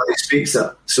 everybody speaks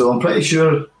it. So I'm pretty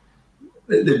sure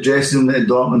the dressing room at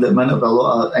Dortmund at the minute, a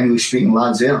lot of English speaking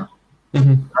lads there.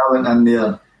 I went in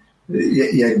there.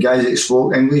 You had guys that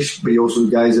spoke English, but you also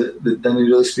had guys that didn't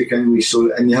really speak English.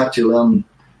 So, and you had to learn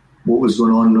what was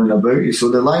going on around about you. So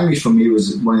the language for me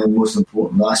was one of the most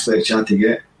important aspects you had to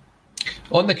get.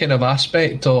 On the kind of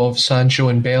aspect of Sancho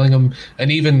and Bellingham,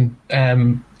 and even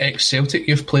ex-Celtic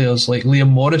youth players like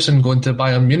Liam Morrison going to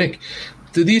Bayern Munich,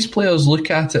 do these players look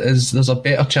at it as there's a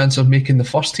better chance of making the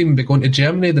first team by going to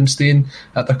Germany than staying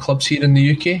at their clubs here in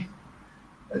the UK?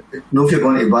 No, if you're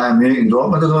going to Bayern Munich and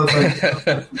Dortmund, I don't think.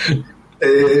 Do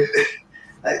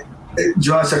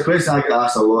you know, it's a question I get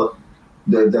asked a lot.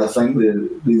 I think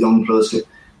the young players,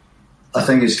 I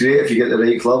think it's great if you get the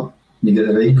right club, you get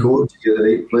the right coach, you get the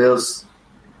right players.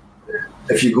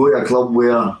 If you go to a club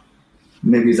where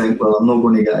maybe you think, well, I'm not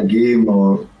going to get a game,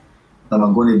 or am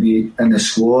I going to be in the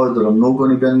squad, or I'm not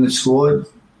going to be in the squad,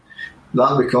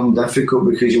 that becomes difficult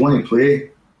because you want to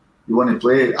play. You want to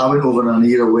play. I went over in an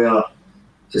era where,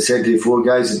 as I said to you, 4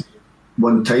 guys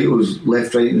won titles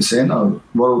left, right and centre.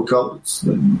 World Cups,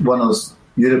 winners,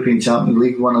 European Champions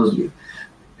League winners,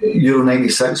 Euro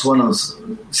 96 winners,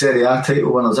 Serie A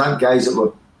title winners. I had guys that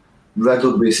were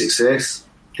riddled with success.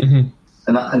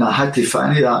 And I had to fit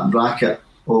into that bracket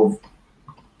of,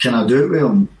 can I do it with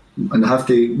them? And I have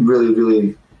to really,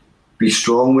 really be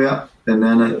strong with it. And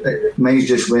then mine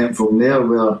just went from there,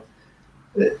 where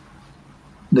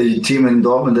the team in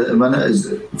Dortmund at the minute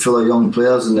is full of young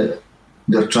players, and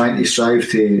they're trying to strive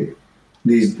to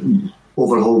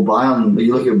overhaul Bayern. But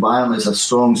you look at Bayern, it's a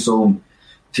strong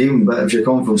team. But if you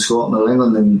come from Scotland or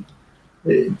England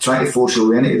and trying to force your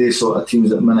way into these sort of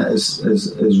teams at the minute is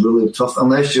really tough,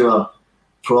 unless you're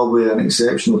probably an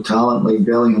exceptional talent like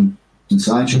Bellingham and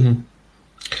Sancho.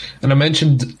 And I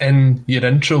mentioned in your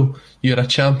intro, you're a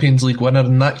Champions League winner,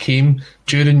 and that came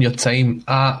during your time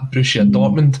at Borussia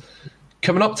Dortmund.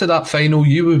 Coming up to that final,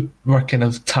 you were kind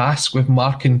of tasked with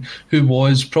marking who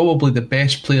was probably the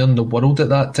best player in the world at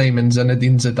that time in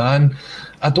Zinedine Zidane.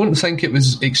 I don't think it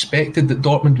was expected that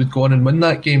Dortmund would go on and win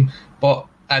that game,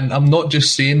 and I'm not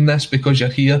just saying this because you're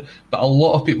here, but a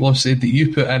lot of people have said that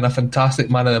you put in a fantastic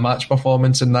man of the match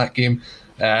performance in that game.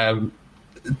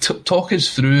 Talk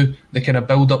us through the kind of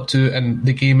build up to and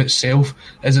the game itself.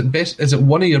 Is it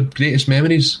one of your greatest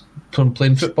memories from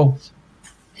playing football?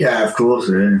 Yeah, of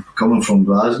course. Coming from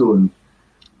Glasgow and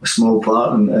a small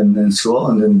part in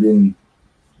Scotland, and being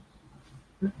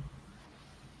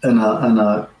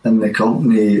in the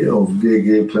company of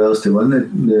great players to win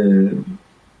the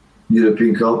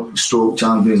European Cup /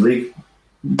 Champions League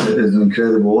is an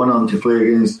incredible honour. And to play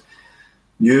against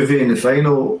Juve in the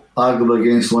final, arguably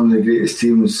against one of the greatest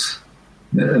teams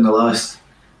in the last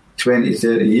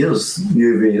 20-30 years,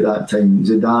 Juve at that time,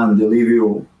 Zidane, Di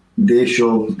Livio,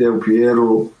 Deschamps, Del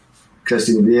Piero,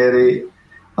 Christian Vieri,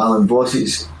 Alan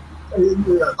Bosic,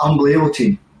 unbelievable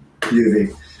team,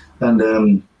 Juve.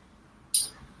 And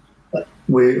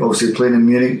we obviously playing in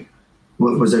Munich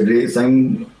was a great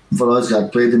thing for us. I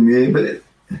played in Munich,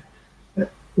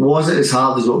 but was it as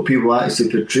hard as what people actually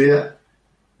portray it?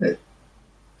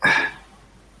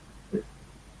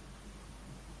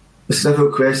 It's a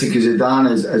difficult question because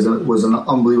Zidane was an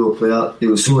unbelievable player. He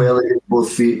was so elegant with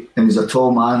both feet, and he's a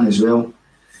tall man as well.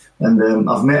 And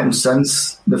I've met him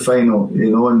since the final,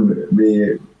 and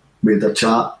we had a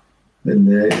chat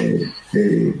when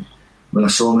I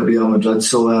saw him at Real Madrid.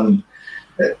 So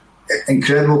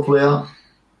incredible player,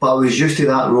 but I was used to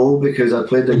that role because I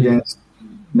played against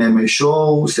Mehmet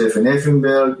Scholl, Stefan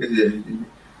Effenberg,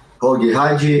 Jorge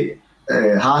Hagi,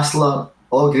 Hassler,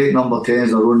 all great number 10s in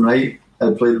their own right.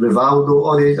 I played Rivaldo,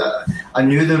 all these. I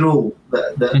knew the role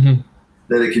that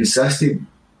it consisted.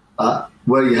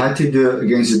 Where you had to do it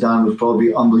against Zidane was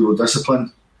probably unbelievable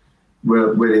discipline,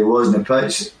 where he was in the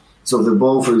pitch. So if the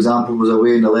ball, for example, was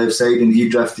away on the left side and he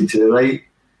drifted to the right,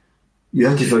 you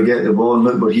had to forget the ball and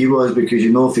look where he was, because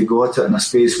you know if he got it in a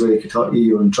space where he could hurt you,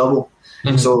 you were in trouble.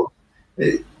 So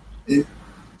I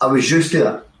was used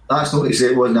to it. That's not to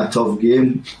say it wasn't a tough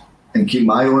game and keep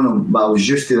my eye on him, but I was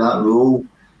used to that role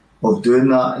of doing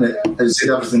that, and as I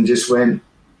said, everything just went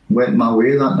my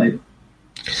way that night.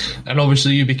 And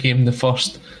obviously you became the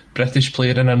first British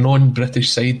player in a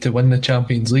non-British side to win the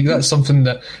Champions League. That's something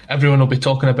that everyone will be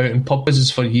talking about in pub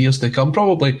quizzes for years to come.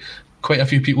 Probably quite a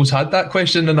few people's had that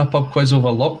question in a pub quiz over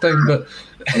lockdown, but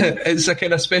it's a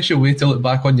kind of special way to look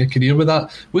back on your career with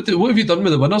that. What have you done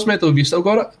with the winners' medal? Have you still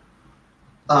got it?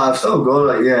 I've still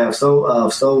got it. Yeah, I've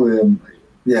still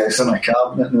it's in my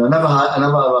cabinet. I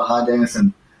never ever had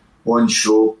anything on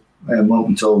show up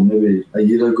until maybe a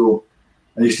year ago.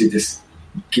 I used to just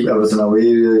keep everything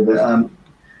away, really. But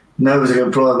now as I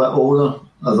get probably a bit older,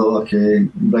 I thought, okay,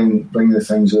 bring the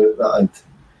things out that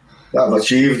I've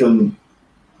achieved, and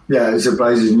it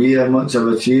surprises me how much I've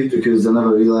achieved, because I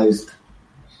never realised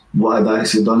what I'd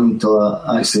actually done until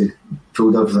I actually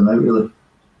pulled everything out, really.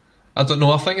 I don't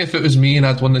know, I think if it was me and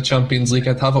I'd won the Champions League,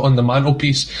 I'd have it on the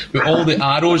mantelpiece with all the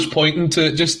arrows pointing to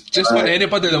it, just for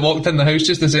anybody that walked in the house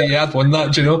just to say, yeah, I'd won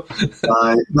that, do you know?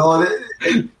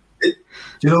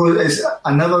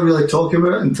 I never really talk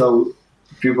about it until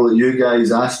people like you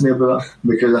guys ask me about it,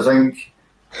 because I think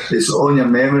it's on your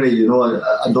memory, you know.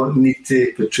 I don't need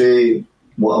to portray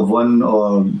what I've won,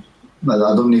 or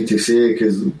I don't need to say it,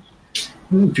 because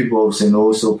people obviously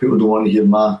know, so people don't want to hear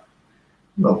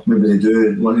well, maybe they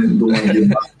do, don't want to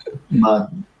hear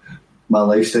my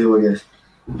lifestyle, I guess.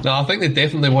 No, I think they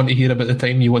definitely want to hear about the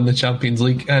time you won the Champions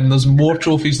League, and there's more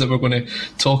trophies that we're going to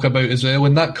talk about as well,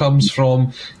 and that comes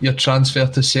from your transfer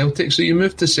to Celtic. So you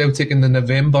moved to Celtic in the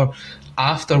November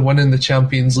after winning the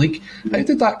Champions League. How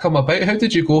did that come about? How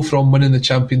did you go from winning the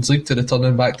Champions League to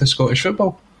returning back to Scottish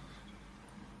football?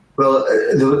 Well,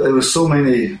 there was so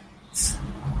many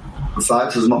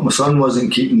factors. My son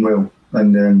wasn't keeping well,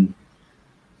 and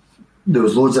there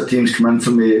was loads of teams coming in for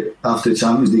me after the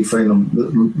Champions League final,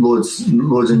 loads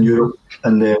in Europe,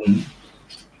 and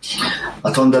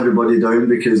I turned everybody down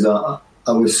because I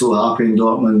was so happy in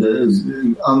Dortmund. It was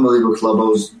an unbelievable club.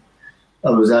 I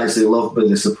was actually loved by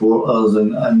the supporters,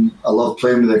 and I love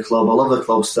playing with the club. I love the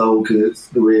club still because it's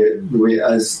the way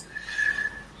it is.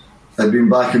 I've been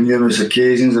back on numerous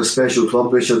occasions. A special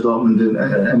club, Richard Dortmund,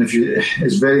 and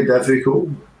it's very difficult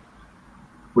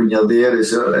when you're there.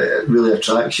 It really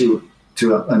attracts you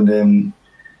to it, and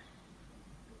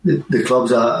the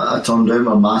clubs I turned down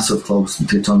were massive clubs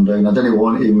to turn down. I didn't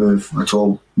want to move at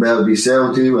all, whether it be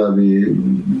Celtic, whether it be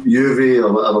Juve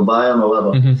or whatever, Bayern or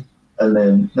whatever,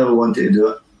 and never wanted to do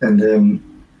it. And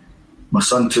my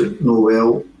son took no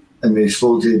well, and we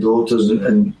spoke to the doctors,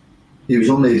 and he was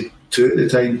only 2 at the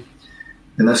time,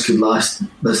 and this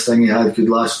thing he had could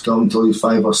last until he was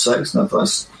 5 or 6, and I thought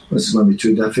this is going to be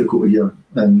too difficult here.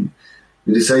 And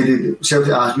we decided,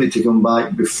 Celtic asked me to come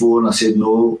back before, and I said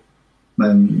no.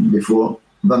 Before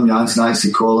Wim Jansen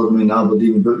actually called me in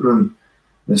Aberdeen boot room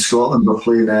in Scotland, we're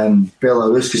playing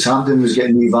Belarus because Hampton was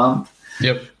getting revamped.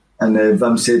 Yep. And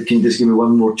Wim said, "Can you just give me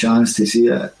one more chance to see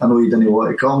it? I know you didn't want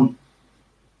to come."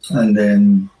 And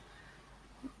then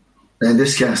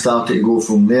this kind of started to go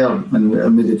from there, and I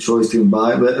made the choice to come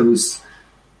back. But it was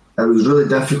really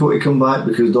difficult to come back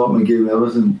because Dortmund gave me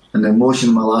everything, and the emotion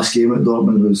in my last game at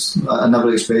Dortmund was, I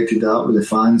never expected that with the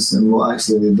fans and what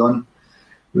actually they've done.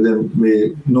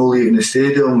 With no leaving the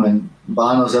stadium and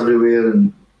banners everywhere,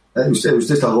 and it was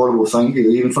just a horrible thing to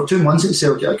leave. And for 2 months at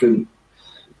Celtic, I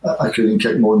couldn't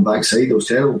kick my own backside. It was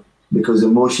terrible because the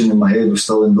emotion in my head was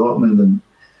still in Dortmund and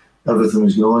everything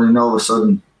was going on. And all of a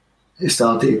sudden, it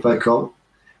started to pick up,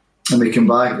 and I came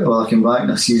back in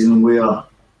a season where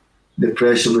the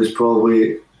pressure was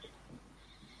probably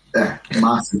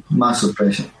massive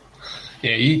pressure.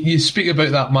 Yeah, you speak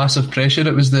about that massive pressure.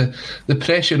 It was the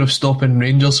pressure of stopping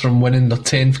Rangers from winning their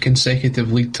 10th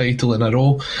consecutive league title in a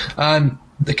row, and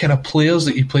the kind of players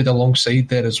that you played alongside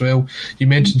there as well. You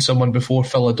mentioned someone before,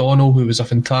 Phil O'Donnell, who was a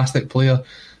fantastic player.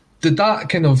 Did that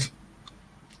kind of...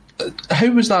 How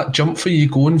was that jump for you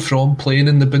going from playing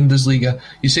in the Bundesliga?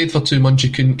 You said for 2 months you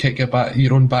couldn't kick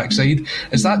your own backside.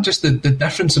 Is that just the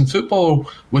difference in football? Or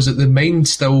was it the mind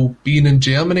still being in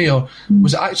Germany, or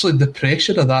was it actually the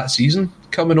pressure of that season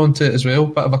coming onto it as well?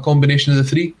 Bit of a combination of the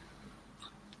three?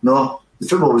 No, the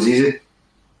football was easy.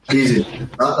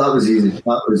 That was easy.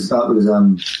 That was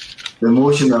the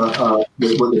emotion that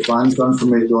what the fans done for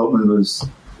me at Dortmund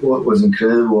was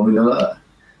incredible. I mean,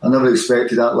 I never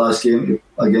expected that last game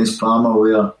against Parma,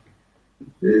 where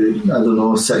I don't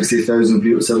know, 60,000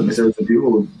 people, 70,000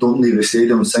 people don't leave the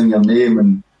stadium and sing your name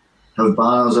and have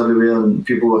banners everywhere, and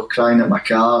people were crying at my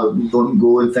car, don't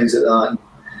go, and things like that. And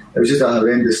it was just a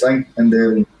horrendous thing. And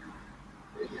then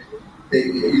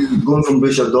going from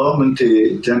Borussia Dortmund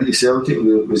to Celtic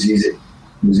was easy.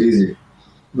 It was easy.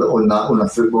 But on a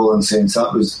footballing sense,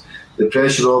 that was the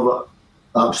pressure of it.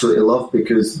 Absolutely loved,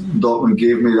 because Dortmund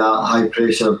gave me that high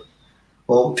pressure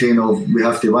octane of we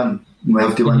have to win. We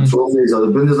have to win trophies, or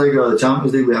the Bundesliga or the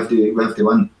Champions League. We have to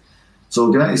win.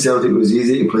 So going to Celtic was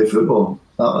easy to play football.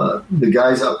 The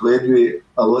guys that I played with,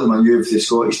 a lot of them I knew of the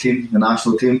Scottish team, the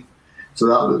national team. So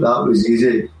that was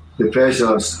easy. The pressure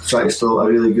of trying to stop a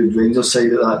really good Rangers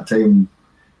side at that time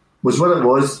was what it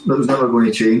was. That was never going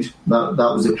to change. That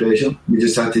was the pressure. We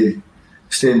just had to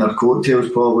stay in their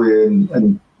coattails probably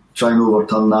and try and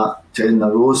overturn that 10 in a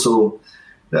row. So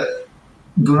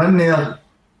going in there,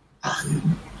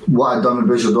 what I'd done with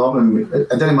Borussia Dortmund, it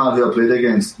didn't matter who I played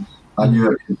against. I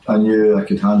knew I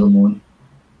could handle my own.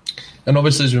 And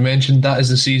obviously, as we mentioned, that is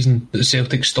the season that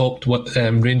Celtic stopped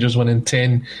Rangers winning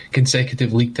 10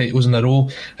 consecutive league titles in a row,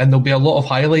 and there'll be a lot of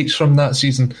highlights from that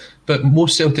season. But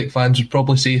most Celtic fans would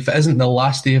probably say, if it isn't the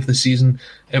last day of the season,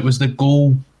 it was the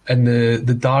goal in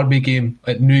the Derby game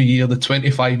at New Year, the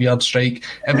 25-yard strike.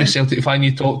 Every Celtic fan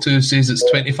you talk to says it's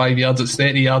 25 yards, it's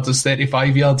 30 yards, it's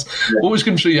 35 yards. Yeah. What was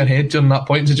going through your head during that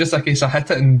point? Was it just a case of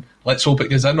hit it and let's hope it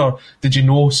goes in, or did you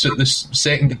know the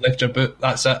second it left your boot,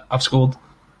 that's it, I've scored?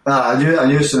 I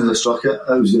knew as soon as I struck it,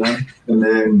 I was going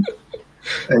in.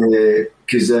 And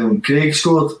because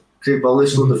Craig Burley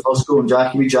scored the first goal, and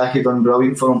Jackie done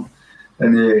brilliant for him,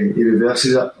 and he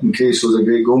reverses it, and Craig scores a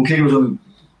great goal. And Craig was on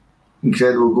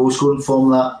incredible goal scoring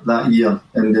form that year,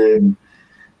 and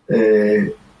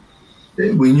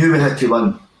we knew we had to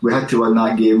win. We had to win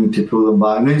that game to pull them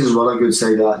back. And Rangers were a good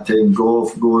side at that time.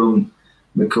 Goff, Gorham,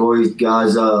 McCoy,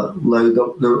 Gaza,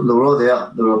 Lauder, they were all there.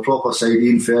 They were a proper side.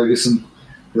 Ian Ferguson,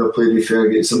 who I played with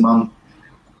Ferguson, man.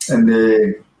 And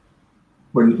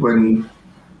when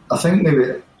I think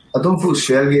maybe, I don't think it was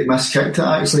Fergie miskicked it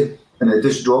actually, and it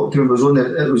just dropped him. It was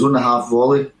on the half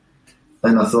volley,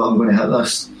 and I thought, I'm going to hit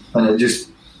this, and it just,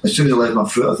 as soon as I left my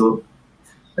foot, I thought,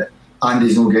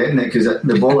 Andy's not getting it, because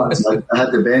the ball I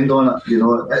had the bend on it. You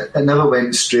know, it never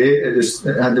went straight. It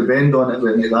had the bend on it,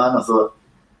 went like that, and I thought,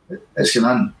 it's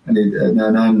going in. And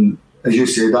then, as you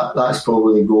say, that's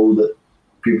probably the goal that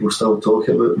people still talk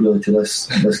about, really, to this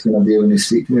kind of day when they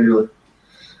speak to me, really.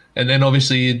 And then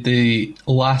obviously the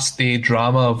last day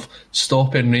drama of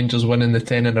stopping Rangers winning the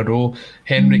 10 in a row.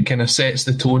 Henrik kind of sets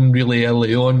the tone really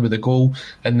early on with a goal,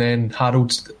 and then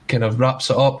Harold kind of wraps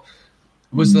it up.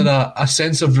 Was there a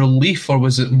sense of relief, or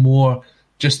was it more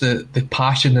just the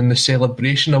passion and the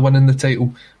celebration of winning the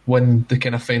title when the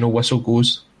kind of final whistle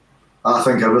goes? I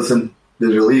think everything. The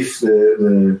relief,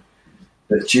 the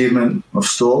achievement of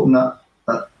stopping it.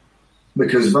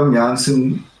 Because Wim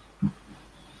Jansen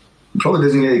probably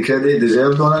doesn't get the credit he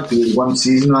deserved on it, because he had one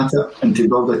season at it, and to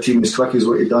build a team as quick as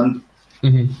what he'd done.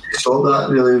 He stopped that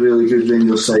really, really good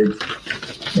Rangers side.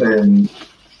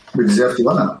 We deserved to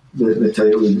win it, the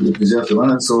title. We deserved to win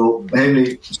it. So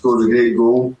Henry scored a great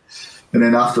goal, and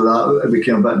then after that it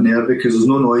became a bit nervy because there's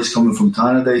no noise coming from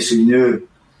Tannadice, so you knew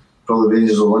probably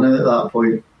Rangers were winning at that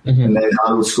point. And then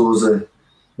Harold scores the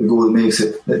goal that makes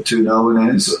it at 2-0, and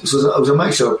then so it was a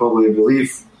mixture of probably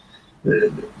relief.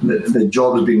 The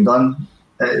job has been done.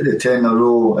 The 10 in a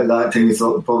row at that time, you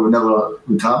thought probably never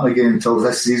would happen again until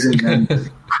this season. And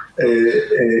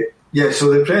so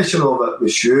the pressure of it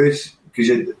was huge, because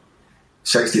you had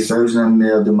 60,000 in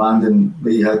there demanding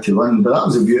that you had to win. But that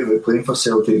was the beauty of it, playing for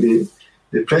Celtic.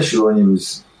 The pressure on you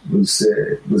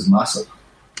was massive.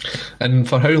 And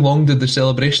for how long did the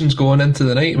celebrations go on into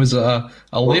the night? Was it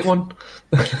a late one?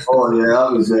 Oh yeah,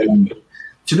 that was.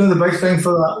 Do you know the big thing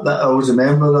for that I always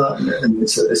remember that, and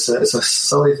it's a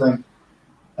silly thing.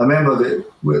 I remember that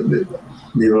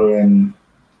they were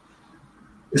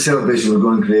the celebrations were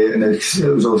going great, and it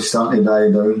was all starting to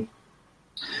die down.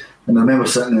 And I remember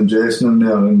sitting in the dressing room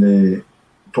there, and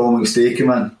Paul McStay came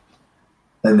in,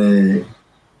 and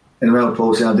I remember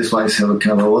Paul saying, "I just want to have a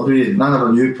kind of a word with you." And I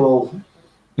never knew Paul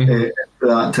at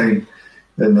that time,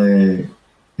 and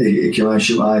he came in and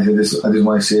shook my eyes. I just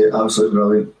want to say, absolutely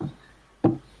brilliant.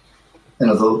 And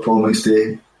I thought Paul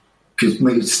McStay, because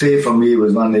McStay for me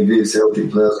was one of the great Celtic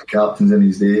players and captains in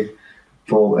his day,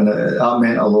 Paul, and that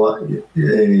meant a lot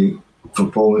for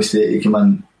Paul McStay to come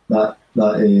in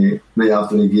right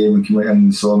after the game and came out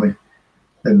and saw me,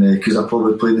 and because I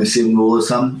probably played in the same role as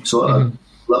him, sort of a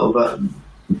little bit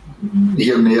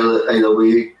here and there either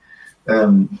way,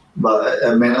 but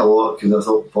it meant a lot because I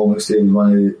thought Paul McStay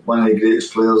was one of the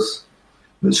greatest players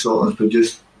that Scotland's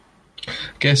produced. I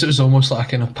guess it was almost like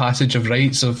a kind of passage of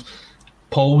rights of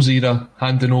Paul's era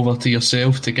handing over to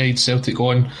yourself to guide Celtic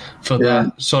on for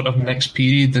that sort of next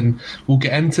period, and we'll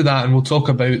get into that and we'll talk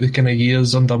about the kind of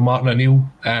years under Martin O'Neill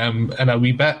in a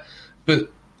wee bit. But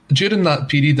during that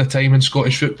period of time in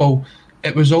Scottish football,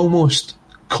 it was almost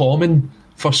common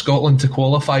for Scotland to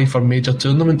qualify for major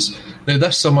tournaments. Now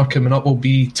this summer coming up will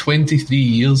be 23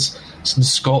 years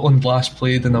since Scotland last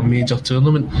played in a major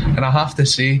tournament, and I have to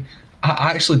say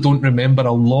I actually don't remember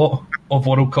a lot of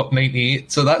World Cup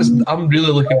 98, so I'm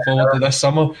really looking forward to this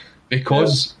summer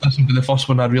because this will be the first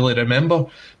one I really remember.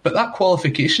 But that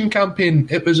qualification campaign,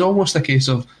 it was almost a case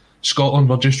of Scotland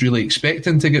were just really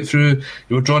expecting to get through.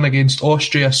 You were drawn against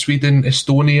Austria, Sweden,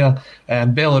 Estonia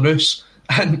and Belarus,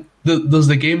 and there's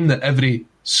the game that every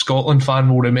Scotland fan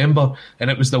will remember,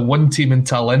 and it was the one team in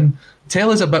Tallinn.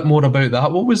 Tell us a bit more about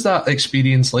that. What was that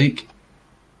experience like?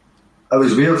 It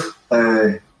was weird.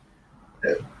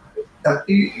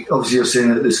 Obviously you're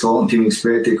saying that the Scotland team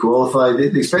expected to qualify. They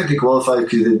expected to qualify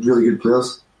because they had really good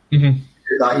players.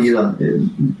 That era,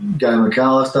 Gary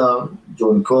McAllister,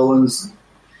 John Collins,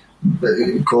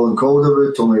 Colin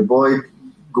Calderwood, Tommy Boyd,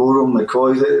 Gorham,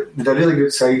 McCoy. They had a really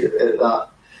good side at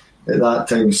that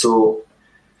time. So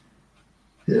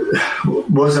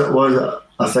was it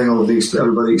a thing of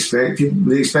everybody expected?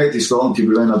 They expected Scotland to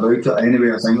be running about it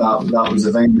anyway. I think that was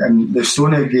the thing. And the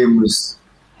Estonia game was,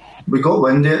 we got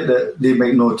wind of it that they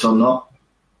might not turn up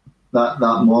that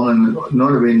morning.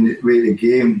 Not the way the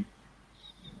game.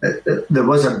 There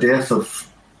was a dearth of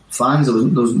fans. There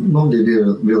was nobody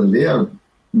really there.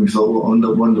 We thought,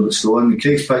 wonder what's going on.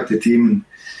 Craig's picked the team.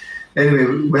 And anyway,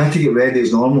 we had to get ready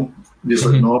as normal, just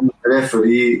like normal. The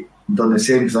referee done the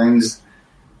same things.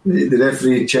 The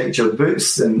referee checked your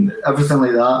boots and everything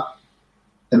like that.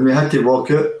 And we had to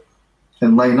walk out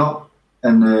and line up.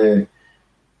 And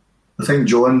I think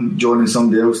John and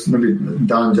somebody else, maybe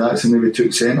Darren Jackson, maybe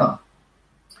took centre.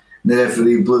 The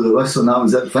referee blew the whistle and that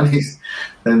was it, finished.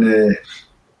 And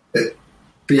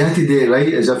but you had to do it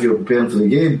right as if you were preparing for the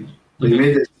game. But he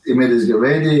made us get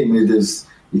ready.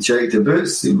 He checked the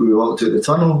boots. We walked out the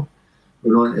tunnel.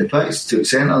 We went to the pitch, took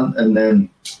centre, and then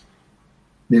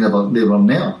they weren't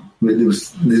there.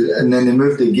 And then they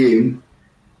moved the game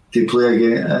to play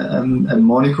again in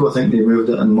Monaco. I think they moved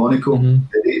it in Monaco. The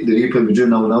replay was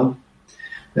 0-0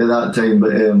 at that time.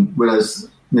 But whereas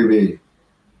maybe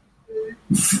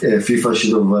FIFA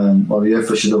should have, or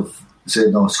UEFA should have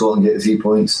said, no, Scotland get 3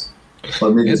 points. Or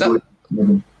maybe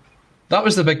that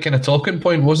was the big kind of talking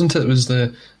point, wasn't it? It was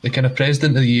the kind of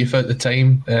president of the UEFA at the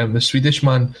time, the Swedish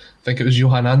man, I think it was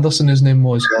Johan Andersson his name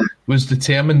was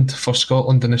determined for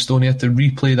Scotland and Estonia to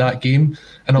replay that game.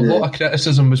 And a lot of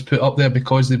criticism was put up there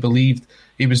because they believed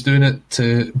he was doing it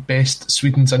to best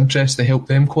Sweden's interest to help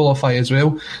them qualify as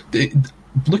well.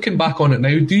 Looking back on it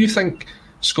now, do you think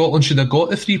Scotland should have got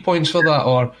the 3 points for that,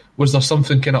 or was there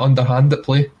something kind of underhand at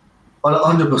play?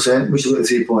 100% we should get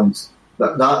 3 points.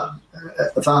 That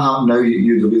if that happened now,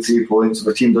 you'd have got 3 points if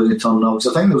a team doesn't turn up.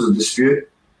 So I think there was a dispute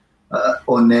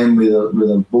on them with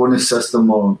a bonus system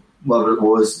or whatever it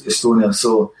was, Estonia.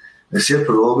 So it's their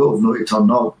prerogative not to turn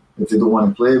up if they don't want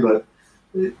to play. But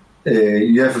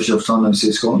UEFA should have turned and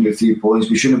said Scotland get 3 points.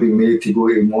 We shouldn't have been made to go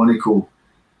to Monaco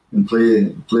and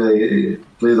play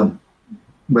them.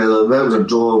 Whether it was a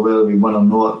draw, whether we won or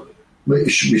not, we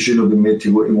shouldn't have been made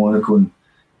to go to Monaco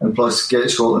and plus get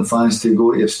Scotland fans to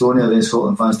go to Estonia, then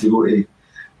Scotland fans to go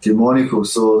to Monaco.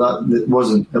 So it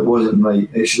wasn't right.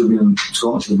 It should have been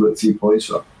Scotland should have got 3 points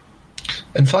for it.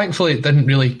 And thankfully it didn't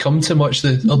really come to much.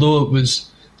 Although it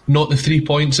was not the 3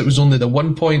 points, it was only the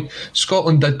 1 point.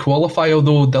 Scotland did qualify,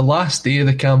 although the last day of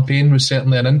the campaign was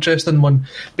certainly an interesting one.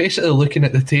 Basically looking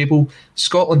at the table,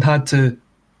 Scotland had to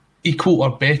equal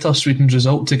or better Sweden's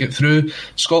result to get through.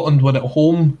 Scotland were at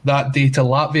home that day to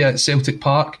Latvia at Celtic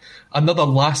Park. Another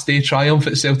last day triumph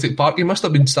at Celtic Park. You must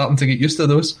have been starting to get used to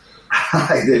those.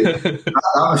 I did. That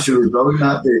was sure brilliant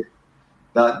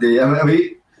that day.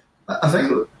 I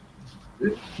think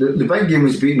the big game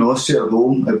was beating Austria at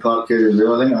home at Parkhead as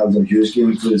well. I think that was a huge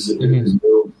game for us as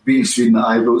well. Beating Sweden at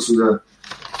Ibrox was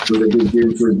a good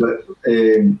game for us. But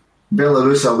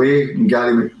Belarus away, and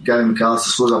Gary McAllister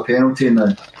scores a penalty and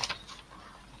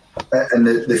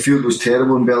the field was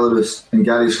terrible in Belarus, and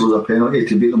Gary scores a penalty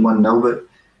to beat them 1-0.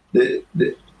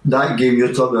 But that game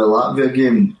you're talking about, the Latvia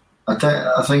game,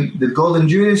 I think did Gordon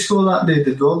Jury score that day?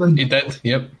 Did Gordon? He did.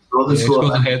 Yep. Gordon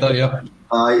scored a header. Yep.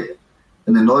 Aye,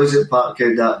 And the noise at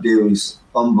Parkhead that day was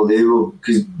unbelievable,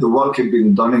 because the work had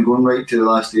been done, and going right to the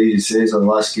last day, he says, or the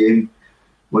last game,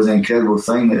 was an incredible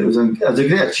thing. It was a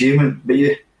great achievement, but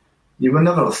you would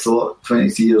never have thought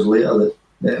 23 years later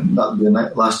that that would be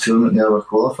the last tournament they ever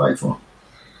qualified for.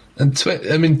 And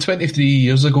 23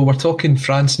 years ago, we're talking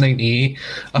France 98,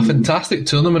 a fantastic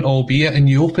tournament, albeit, and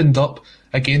you opened up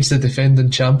against the defending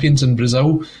champions in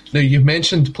Brazil. Now, you've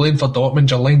mentioned playing for Dortmund,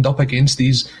 you're lined up against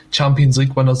these Champions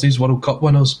League winners, these World Cup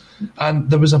winners, and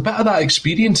there was a bit of that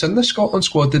experience in the Scotland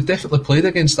squad. They'd definitely played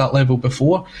against that level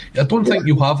before. I don't think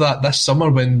you'll have that this summer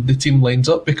when the team lines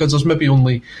up, because there's maybe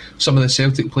only some of the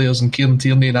Celtic players and Kieran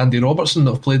Tierney and Andy Robertson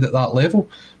that have played at that level.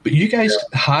 But you guys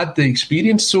had the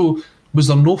experience, so was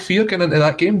there no fear going into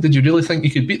that game? Did you really think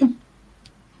you could beat them?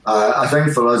 I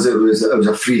think for us it was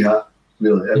a free hit,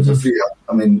 really. It was a free hit.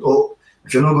 I mean,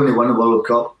 if you're not going to win the World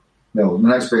Cup, well, the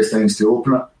next best thing is to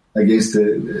open it against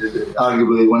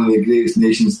arguably one of the greatest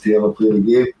nations to ever play the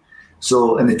game.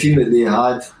 So, in the team that they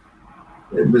had,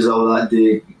 it was all that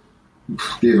day,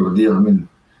 dear oh dear. I mean,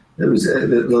 they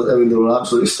were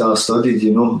absolutely star-studded,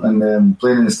 you know, and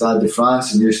playing in the Stade de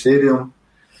France, a new stadium,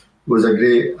 was a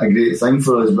great thing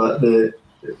for us. But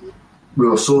we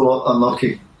were so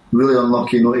unlucky, really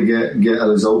unlucky not to get a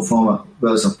result from it.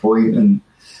 That's a point. And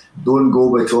don't go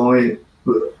by Tommy.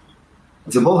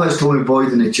 If the ball hits Tommy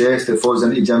Boyd in the chest, it falls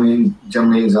into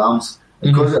Jim Leighton's arms.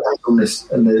 Because it hits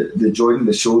him in the joint in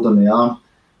the shoulder and the arm,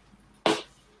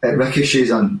 it ricochets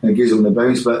and it gives him the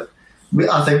bounce. But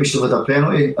I think we should have had a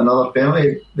penalty, another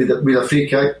penalty. We had a free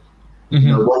kick.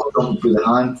 The ball jumped with the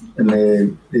hand, and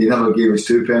they never gave us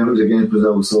 2 penalties against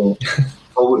Brazil. So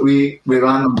we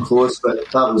ran them close, but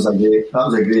that was a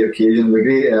great occasion.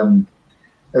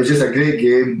 It was just a great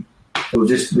game. We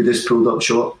just pulled up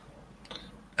short.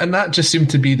 And that just seemed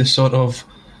to be the sort of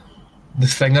the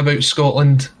thing about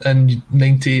Scotland in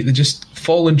 '98. They just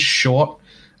fallen short,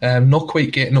 not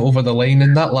quite getting it over the line.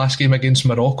 In that last game against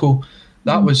Morocco,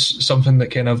 that was something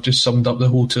that kind of just summed up the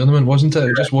whole tournament, wasn't it?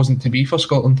 It just wasn't to be for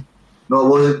Scotland. No, it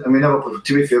wasn't. I mean,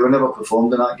 to be fair, we never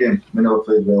performed in that game. We never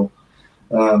played well.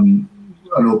 I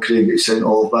know Craig got sent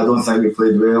off, but I don't think we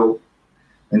played well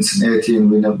in St Etienne.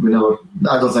 We never.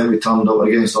 I don't think we turned up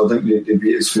against. I think they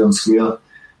beat us fair and square.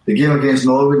 The game against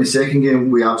Norway, in the second game,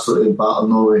 we absolutely battered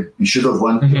Norway and should have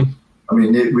won. I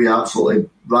mean, we absolutely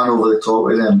ran over the top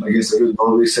of them against a good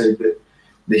Norway side. But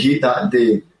the heat that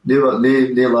day, they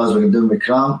lads were doing with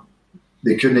cramp.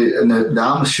 They couldn't. And the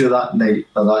atmosphere that night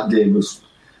or that day was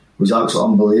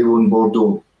absolutely unbelievable in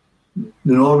Bordeaux.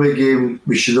 The Norway game,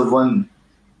 we should have won.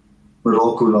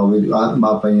 Morocco, no, in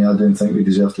my opinion, I didn't think we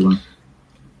deserved to win.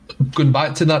 Going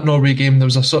back to that Norway game, there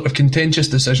was a sort of contentious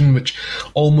decision which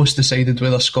almost decided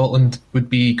whether Scotland would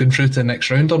be going through to the next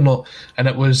round or not, and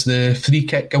it was the free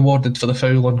kick awarded for the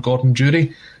foul on Gordon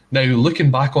Durie. Now,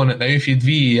 looking back on it now, if you had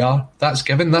VAR, that's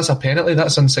given, that's a penalty,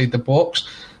 that's inside the box.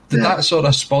 Did that sort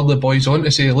of spur the boys on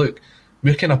to say, look,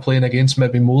 we're kind of playing against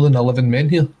maybe more than 11 men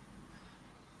here?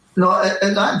 No, at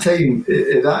that time,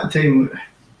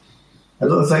 I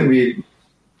don't think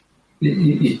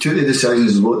you took the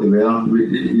decisions as what they were.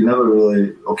 You never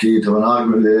really, you'd have an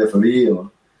argument with the referee or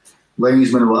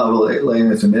linesman or whatever, like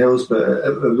anything else, but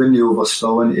when you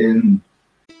overspill into anything.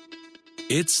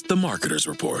 It's the Marketer's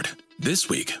Report. This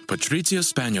week, Patrizio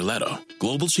Spagnoletto,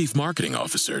 Global Chief Marketing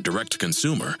Officer, Direct to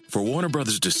Consumer for Warner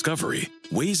Brothers Discovery,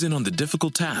 weighs in on the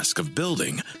difficult task of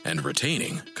building and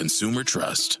retaining consumer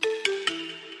trust.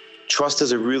 Trust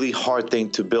is a really hard thing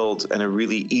to build and a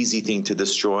really easy thing to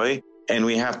destroy, and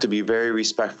we have to be very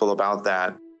respectful about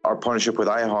that. Our partnership with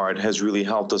iHeart has really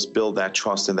helped us build that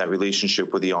trust and that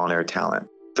relationship with the on-air talent.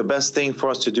 The best thing for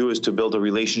us to do is to build a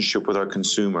relationship with our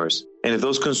consumers. And if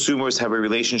those consumers have a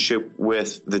relationship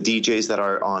with the DJs that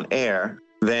are on air,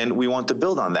 then we want to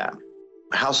build on that.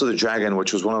 House of the Dragon,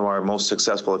 which was one of our most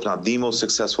successful, if not the most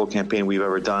successful campaign we've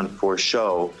ever done for a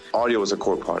show, audio was a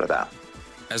core part of that.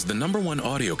 As the #1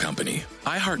 audio company,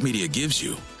 iHeartMedia gives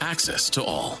you access to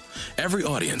all. Every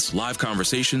audience, live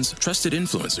conversations, trusted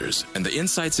influencers, and the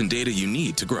insights and data you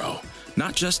need to grow.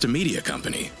 Not just a media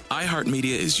company,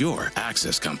 iHeartMedia is your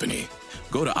access company.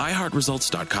 Go to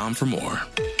iHeartResults.com for more.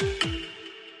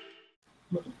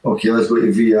 Okay, let's go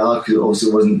to VR, because it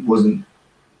also wasn't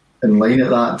in line at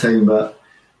that time, but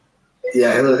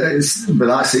yeah, but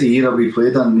that's the era we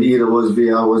played in. The era was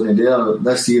VR wasn't there.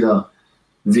 This era,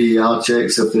 VAR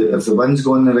checks if the wind's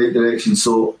going in the right direction.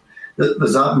 So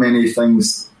there's that many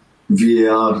things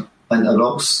VAR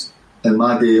interrupts. In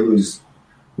my day, it was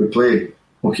we play.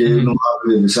 Okay, you don't have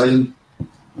the decision,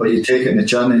 but you take it in the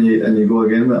chin and you go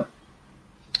again with it.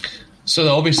 So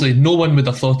obviously no one would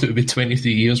have thought it would be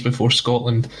 23 years before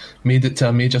Scotland made it to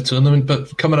a major tournament,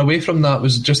 but coming away from that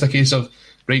was just a case of,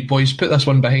 right boys, put this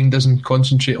one behind us and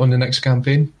concentrate on the next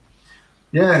campaign.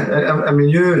 Yeah, I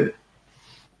mean,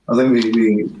 I think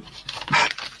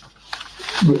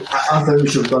I think we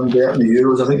should have done better in the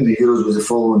Euros. I think in the Euros was the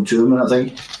following tournament. I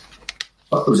think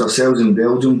it was ourselves in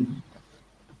Belgium.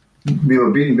 We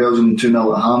were beating Belgium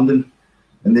 2-0 at Hampden,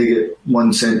 and they get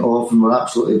one sent off, and we're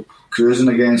absolutely cruising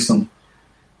against them.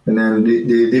 And then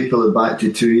they pull it back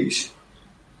to 2 each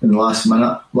in the last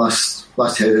minute, last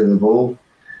head of the ball.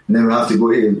 And then we have to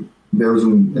go to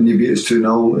Belgium, and they beat us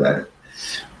 2-0.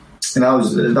 And that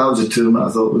was a tournament I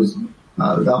thought was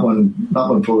that one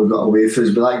probably got away for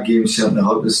us, but that game certainly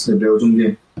hurt us, the Belgium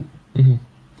game. Mm-hmm.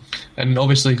 And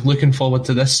obviously looking forward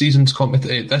to this season's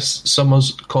this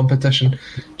summer's competition. Do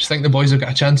you think the boys have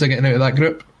got a chance of getting out of that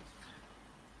group?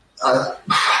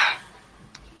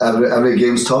 Every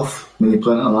game's tough when you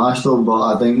play international,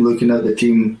 but I think looking at the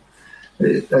team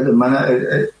at the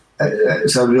minute,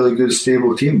 it's a really good,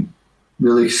 stable team,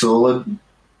 really solid.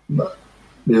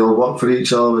 They all work for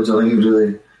each other, which I think is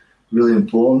really, really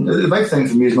important. The big thing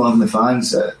for me is not having the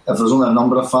fans. If there's only a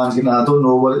number of fans getting, I don't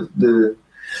know what the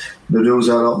rules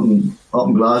are up in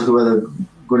Glasgow, whether they're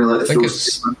going to let the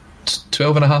full.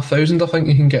 12,500, I think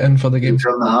you can get in for the game.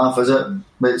 12,500, is it?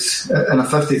 It's in a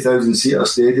 50,000 seater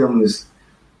stadium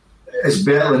it's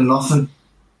better than nothing.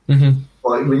 Mm-hmm.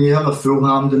 Like when you have a full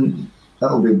Hampden,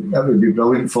 that would be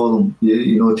brilliant for them.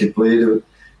 You know, to play.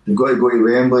 They've got to go to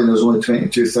Wembley and there's only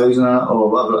 22,000 in it, or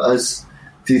whatever it is.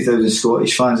 3,000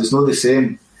 Scottish fans. It's not the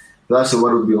same. But that's the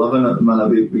world we live in at the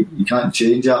minute. You can't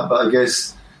change that. But I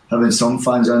guess having some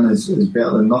fans in is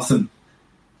better than nothing.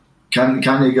 Can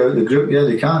they get out of the group? Yeah,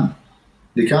 they can.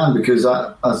 They can, because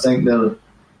I think they're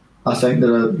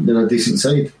a decent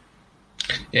side.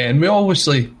 Yeah, and we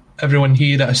obviously, everyone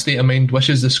here at A State of Mind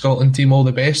wishes the Scotland team all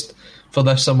the best for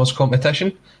this summer's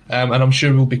competition, and I'm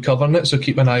sure we'll be covering it, so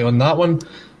keep an eye on that one.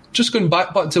 Just going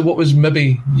back to what was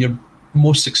maybe your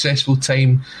most successful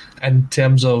time in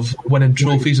terms of winning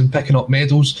trophies and picking up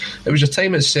medals. It was your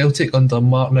time at Celtic under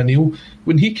Martin O'Neill.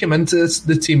 When he came into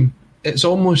the team, it's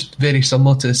almost very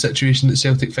similar to the situation that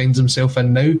Celtic finds himself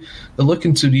in now. They're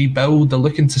looking to rebuild, they're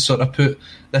looking to sort of put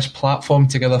this platform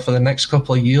together for the next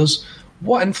couple of years.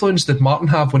 What influence did Martin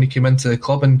have when he came into the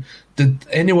club, and did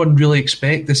anyone really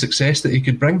expect the success that he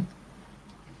could bring?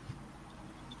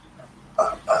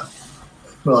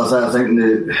 Well, I think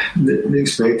the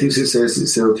expected success at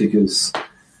Celtic is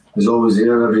always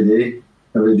there every day.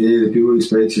 Every day the people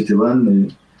expect you to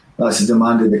win. That's the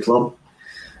demand of the club.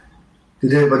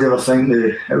 Did anybody ever think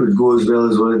that it would go as well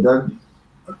as what it did?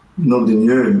 Nobody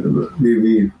knew.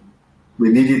 We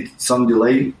needed somebody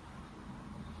like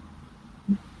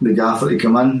the gaffer to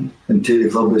come in and take the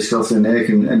club by the scruff of the neck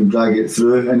and drag it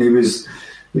through. And he was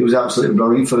absolutely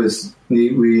brilliant for us.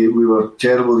 We were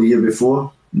terrible the year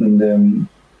before, and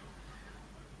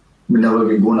we never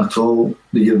get going at all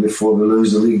the year before. We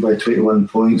lose the league by 21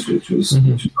 points, which was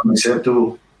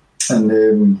unacceptable.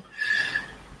 And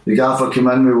the gaffer came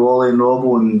in with Wally and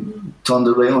Robbo and turned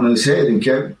it right on his head and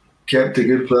kept the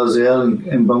good players there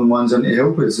and brought ones in to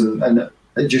help us, and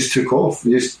it just took off.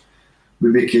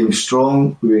 We became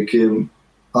strong, we became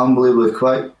unbelievably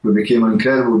quick, we became an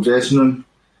incredible dressing room.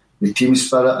 The team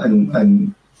spirit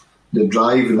and the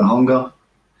drive and the hunger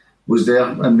was there,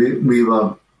 and we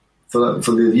were, for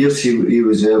the years he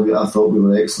was there, I thought we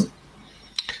were excellent.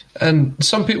 And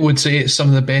some people would say it's some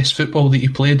of the best football that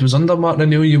you played was under Martin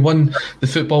O'Neill. You won the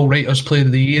Football Writers' Player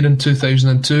of the Year in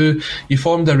 2002. You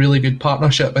formed a really good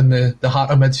partnership in the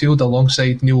heart of midfield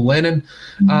alongside Neil Lennon.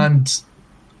 And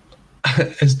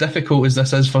as difficult as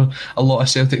this is for a lot of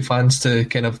Celtic fans to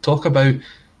kind of talk about,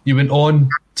 you went on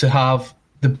to have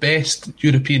the best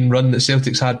European run that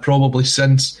Celtic's had probably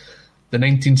since the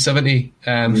 1970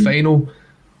 final,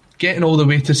 getting all the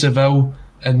way to Seville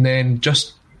and then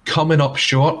just coming up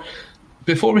short.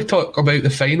 Before we talk about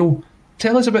the final,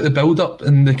 tell us about the build-up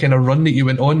and the kind of run that you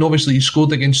went on. Obviously you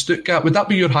scored against Stuttgart. Would that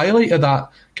be your highlight of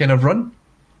that kind of run?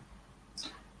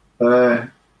 I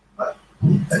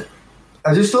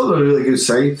just thought we were a really good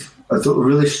side. I thought we were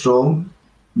really strong.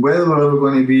 Whether we're ever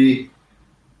going to beat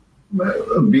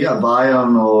a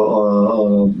Bayern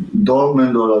or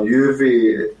Dortmund or a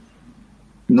Juve,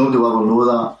 nobody will ever know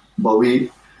that. But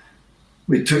we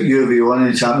took Juve on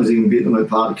in the Champions League and beat them at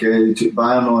Parkhead. We took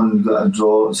Bayern on and got a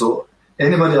draw. So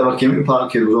anybody that ever came to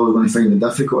Parkhead was always going to find it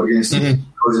difficult against us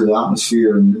because of the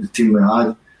atmosphere and the team we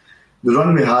had. The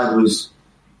run we had was,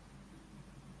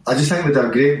 I just think we had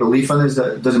a great belief in us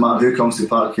that it doesn't matter who comes to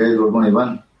Parkhead, we're going to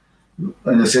win.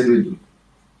 And I said, it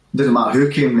doesn't matter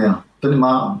who came there, Didn't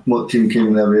matter what team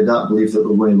came there, we had that belief that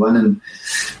we were going to win, and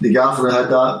the gaffer had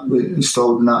that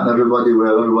installed in that, and everybody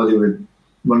would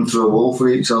run through a wall for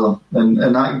each other, and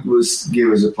that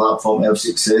gave us a platform to have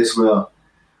success, where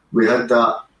we had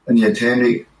that, and you had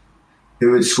Henry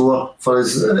who would score for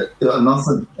us out of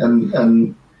nothing,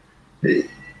 and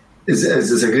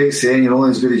it's a great saying, you're only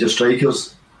as good as your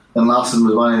strikers, and Larsson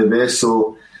was one of the best.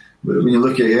 So when you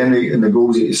look at Henry and the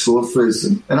goals that he scored for us,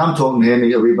 and I'm talking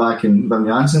Henry way back in Wim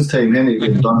Janssen's time, Henry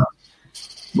would have done it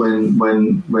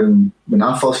when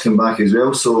I first came back as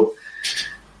well. So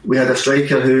we had a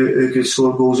striker who could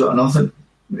score goals out of nothing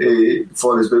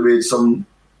for us, but we had some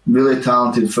really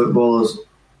talented footballers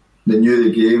that knew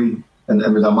the game,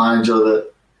 and with a manager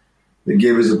that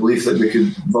gave us a belief that we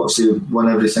could virtually win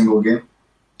every single game.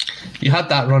 You had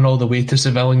that run all the way to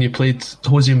Seville, and you played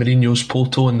Jose Mourinho's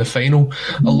Porto in the final.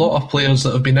 A lot of players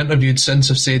that have been interviewed since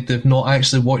have said they've not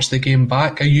actually watched the game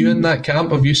back. Are you in that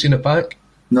camp? Have you seen it back?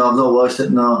 No, I've not watched it.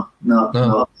 No.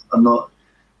 I'm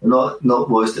not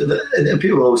watched it. And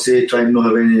people always say try and not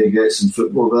have any regrets in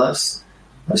football, but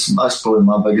that's probably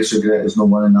my biggest regret, is not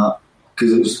winning that,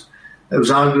 because it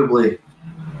was arguably,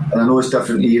 and I know it's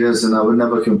different eras, and I would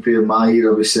never compare my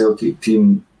era with Celtic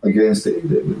team against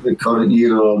the current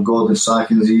era, or Gordon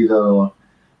Strachan's era, or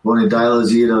Ronnie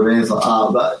Dyler's era, or anything like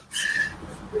that. But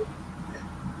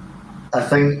I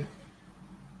think,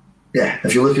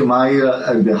 if you look at my era,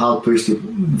 it would be hard pushed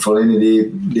for any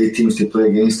day teams to play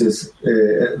against us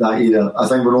at that era. I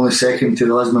think we're only second to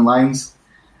the Lisbon Lions.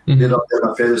 They're up there on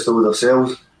a pedestal with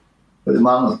ourselves. But the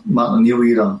Martin O'Neill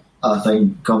era, I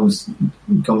think, comes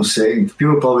second.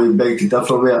 People probably beg to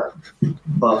differ with it,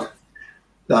 but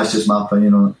that's just my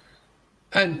opinion on it.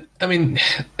 And I mean,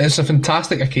 it's a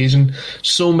fantastic occasion.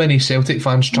 So many Celtic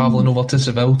fans travelling over to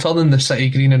Seville, turning the city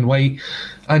green and white.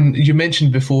 And you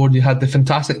mentioned before you had the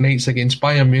fantastic nights against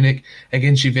Bayern Munich,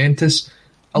 against Juventus.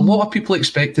 A lot of people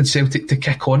expected Celtic to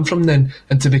kick on from then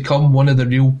and to become one of the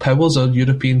real powers of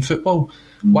European football.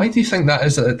 Why do you think that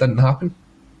is that it didn't happen?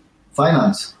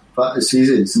 Finance. It's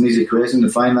easy. It's an easy question. The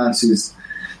finances,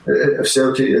 if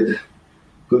Celtic had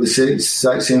got the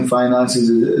exact same finances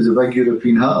as the big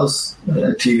European hitters,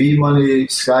 TV money,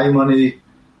 Sky money,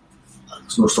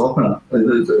 it's no stopping it.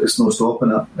 It's no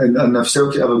stopping it. And if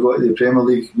Celtic ever got to the Premier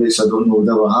League, which I don't know would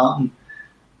ever happen,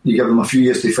 you give them a few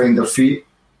years to find their feet,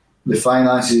 the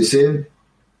finances the same,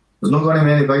 there's not going to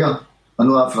be any bigger. I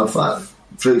know that for a fact.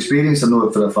 Through experience, I know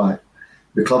it for a fact.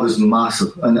 The club is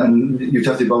massive, and you'd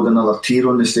have to build another tier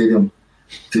on the stadium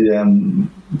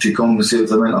to compensate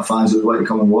for the amount of fans that would like to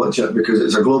come and watch it, because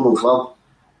it's a global club.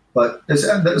 But it's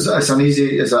an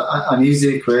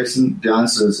easy question. The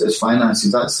answer is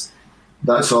finances.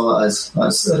 That's all it is.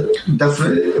 That's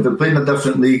different. If they're playing a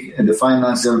different league and the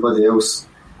finance everybody else,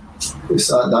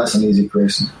 that's an easy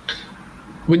question.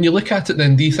 When you look at it,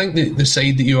 then, do you think that the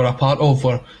side that you were a part of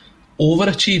were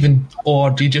overachieving, or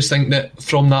do you just think that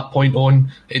from that point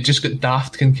on it just got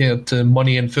daft compared to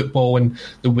money in football, and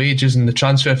the wages and the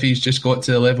transfer fees just got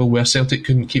to the level where Celtic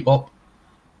couldn't keep up?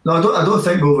 No, I don't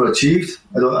think we overachieved.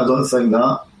 I don't think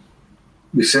that.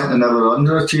 We certainly never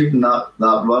underachieved in that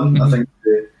run. I think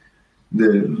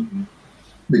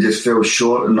we just fell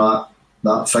short in that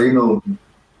final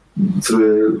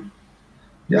through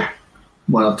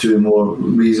one or two more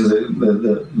reasons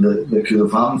that could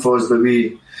have happened for us, but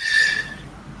we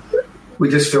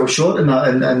just fell short in that,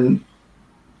 and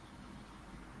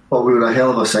but we were a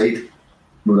hell of a side.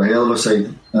 And I don't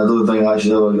think I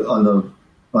should ever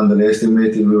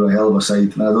underestimated. We were a hell of a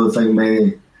side, and I don't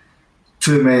think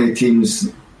too many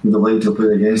teams would have liked to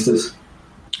play against us.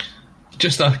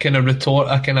 Just a kind of retort,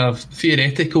 a kind of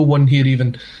theoretical one here,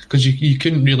 even, because you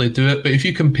couldn't really do it, but if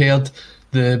you compared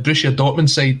the Borussia Dortmund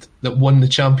side that won the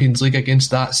Champions League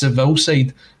against that Seville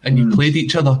side, and you played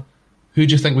each other, who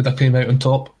do you think would have came out on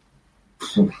top?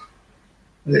 I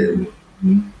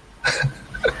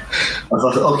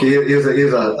thought, okay, here's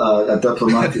a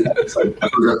diplomatic. If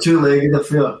it was a two-legged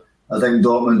affair, I think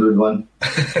Dortmund would win.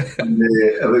 And,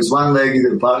 if it's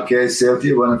one-legged at Parquet,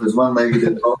 Celtic would win. If it's one-legged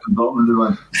at Dortmund would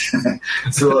win.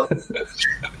 So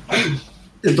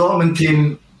the Dortmund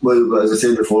team, well, as I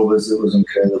said before, was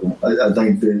incredible. I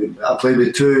think I played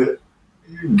with two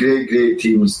great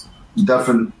teams,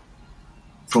 different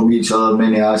from each other in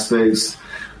many aspects.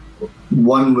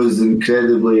 One was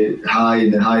incredibly high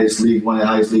in the highest league, one of the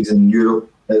highest leagues in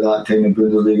Europe at that time in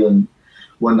Bundesliga, and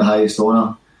won the highest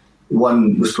honour.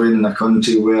 One was playing in a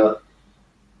country where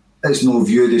it's not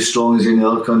viewed as strong as any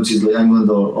other countries like England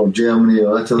or Germany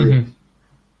or Italy,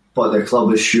 but the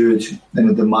club is huge and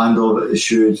the demand of it is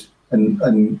huge,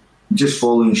 and just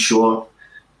falling short.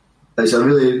 It's a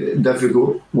really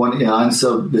difficult one to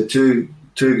answer. The two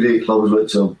two great clubs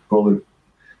which I'm probably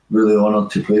really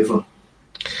honoured to play for.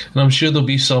 And I'm sure there'll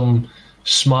be some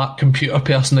smart computer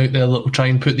person out there that will try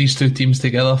and put these two teams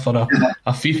together for a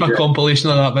FIFA compilation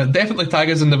of that, but definitely tag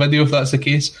us in the video if that's the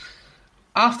case.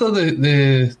 After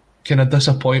the kind of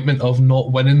disappointment of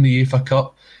not winning the UEFA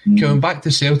Cup, coming back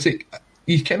to Celtic,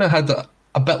 you kind of had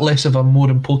a bit less of a more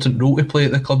important role to play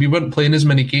at the club. You weren't playing as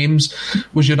many games.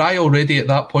 Was your eye already at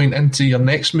that point into your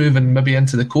next move and maybe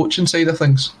into the coaching side of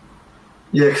things?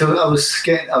 Yeah, because I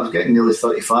was getting nearly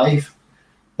 35,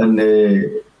 and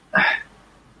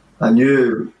I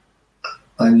knew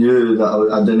that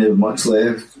I didn't have much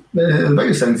left. The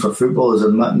biggest thing for football is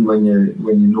admitting when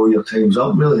you know your time's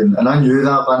up, really, and I knew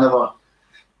that, but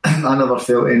I never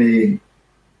felt any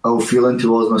ill feeling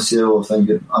towards myself,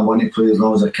 thinking I want to play as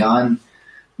long as I can.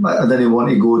 I didn't want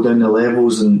to go down the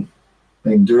levels and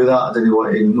do that. I didn't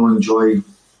want to not enjoy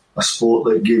a sport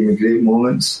that gave me great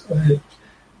moments.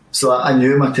 So I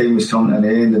knew my time was coming to an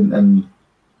end,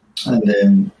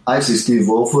 and actually Steve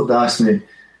Walford asked me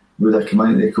would I come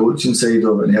into the coaching side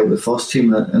of it and help the first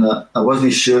team, and I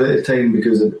wasn't sure at the time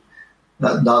because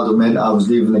that meant I was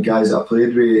leaving the guys that I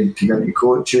played with to get into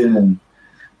coaching and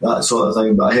that sort of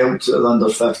thing. But I helped at the under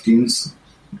 15s,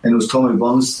 and it was Tommy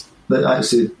Burns that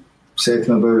actually said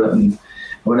to me about it, and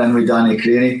I went in with Danny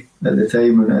Craney at the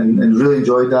time and really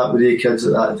enjoyed that with the kids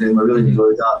at that time. I really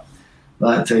enjoyed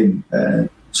that time.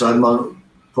 So I had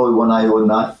probably one eye on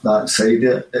that side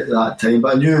at that time.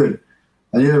 But I knew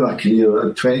my career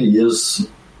at 20 years,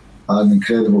 I had an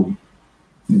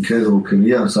incredible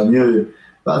career. So I knew,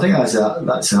 but I think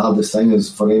that's the hardest thing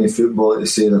is for any footballer to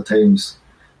say their time's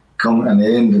come to an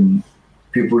end and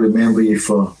people remember you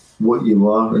for what you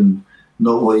were and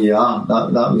not what you are.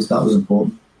 That was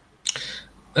important.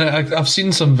 I've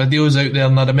seen some videos out there,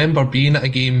 and I remember being at a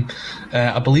game,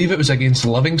 I believe it was against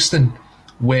Livingston,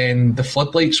 when the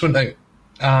floodlights went out,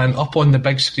 and up on the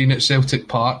big screen at Celtic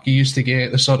Park you used to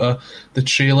get the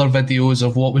trailer videos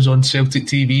of what was on Celtic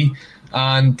TV,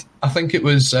 and I think it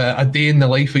was a day in the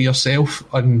life of yourself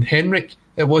and Henrik,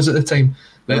 it was at the time,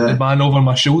 the man over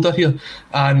my shoulder here,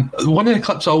 and one of the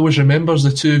clips I always remember is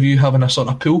the two of you having a sort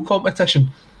of pool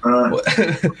competition. Was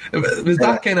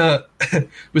that kind of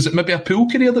was it maybe a pool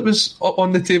career that was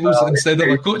on the tables instead of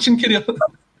a coaching career?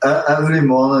 Every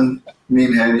morning me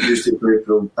and Henry used to play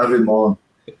pool every morning,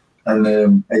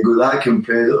 and it got that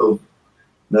competitive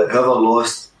that whoever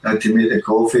lost had to make the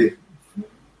coffee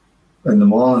in the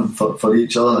morning for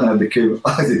each other, and it became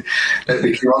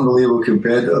unbelievable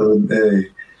competitive. And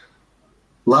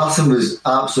Larson was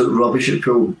absolute rubbish at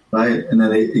pool, right? And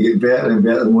then he get better and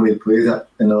better the more he played it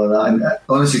and all that. And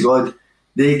honestly, God,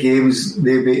 their games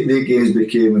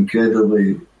became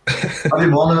incredibly. Every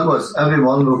morning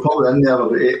we were probably in there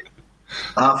about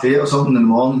 8:30 or something in the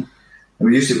morning, and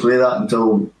we used to play that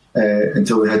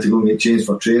until we had to go and get changed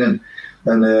for training.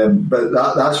 And but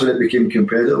that's when it became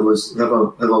competitive. Was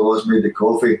whoever lost made the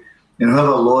coffee, and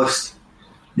whoever lost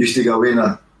used to go away in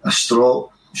a straw.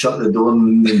 Shut the door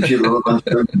and keep the lunch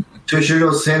down. 2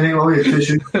 sugars, Henry, will you? 2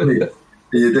 sugars. And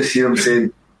you just hear him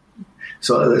saying.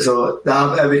 So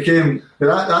it became.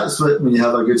 But that's what, when you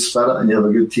have a good spirit and you have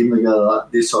a good team together,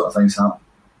 these sort of things happen.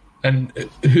 And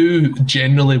who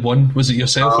generally won? Was it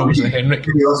yourself or was it Henrik?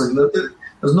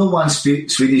 There's no one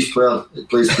Swedish player that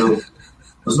plays pool.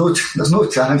 There's no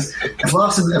chance. If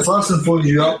Larson phones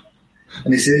you up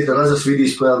and he says there is a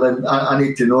Swedish player, then I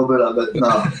need to know about it. But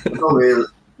no,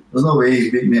 there's no way he's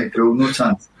beating me at pool, no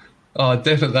chance. Oh,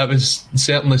 definitely. That was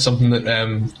certainly something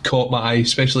that caught my eye,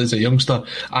 especially as a youngster,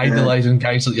 idolising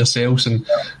guys like yourselves, and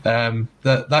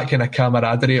that kind of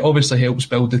camaraderie obviously helps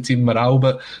build the team morale.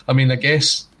 But I mean, I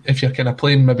guess if you're kind of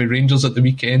playing maybe Rangers at the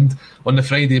weekend on the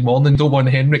Friday morning, don't want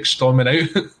Henrik storming out.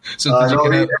 So did you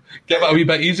kind of give it a wee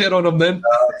bit easier on him then?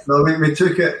 No, we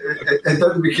took it.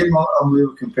 It became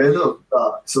unbelievable competitive.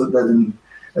 So it didn't.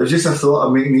 It was just a thought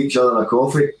of making each other a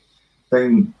coffee.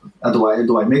 Thing,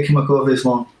 do I make him a coffee this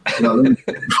morning? You know what I mean?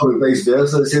 Probably vice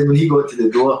versa. I said when he got to the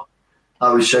door,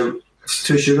 I would shout,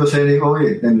 2 sugars, Henry, will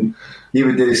you? And he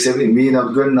would do the same to me, and I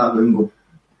would go in that room and go,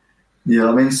 you know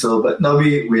what I mean? So, but no,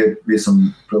 we had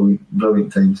some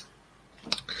brilliant times.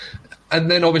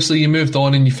 And then obviously you moved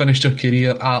on and you finished your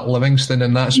career at Livingston,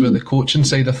 and that's where the coaching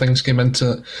side of things came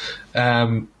into it.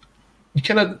 You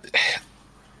kind of,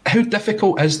 how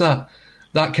difficult is that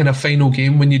kind of final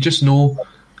game when you just know,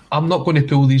 I'm not going to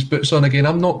pull these boots on again.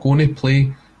 I'm not going to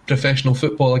play professional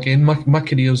football again. My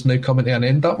career's now coming to an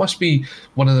end. That must be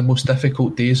one of the most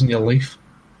difficult days in your life.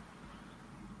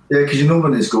 Yeah, because you know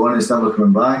when it's gone, it's never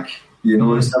coming back. You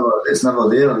know, it's never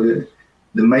there.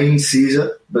 The mind sees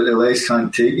it, but the legs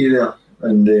can't take you there.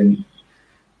 And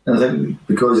I think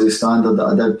because of the standard that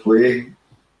I did play,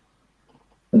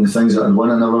 and the things that I'd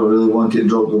won, I never really wanted to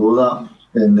drop below that.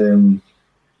 And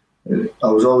I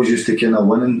was always used to kind of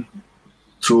winning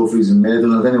trophies and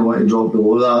medals. I didn't want to drop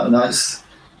below that, and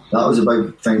that was a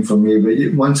big thing for me.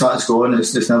 But once that's gone,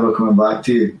 it's never coming back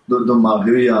to you. Don't matter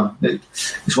who you are.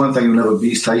 It's one thing that never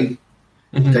beats time.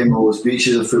 Mm-hmm. Time always beats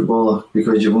you as a footballer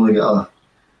because you've only got a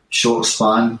short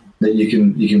span that you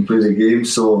can play the game.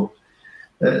 So,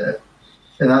 and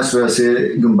that's where I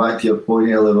say, going back to your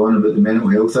point earlier on about the mental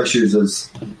health issues,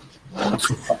 is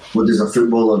what does a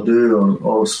footballer do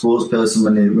or a sports person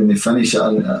when they finish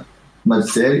at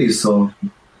mid-30s? So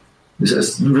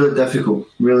it's really difficult,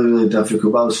 really, really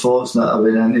difficult. But I was fortunate I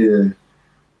went into the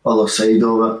other side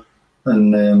of it,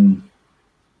 and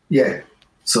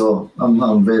so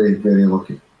I'm very, very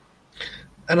lucky.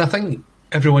 And I think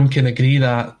everyone can agree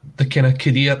that the kind of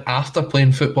career after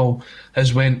playing football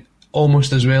has went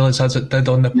almost as well as it did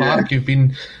on the park. You've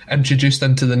been introduced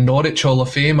into the Norwich Hall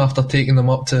of Fame after taking them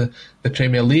up to the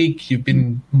Premier League. You've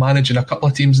been managing a couple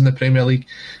of teams in the Premier League.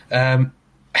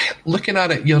 Looking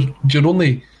at it, you're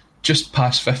only just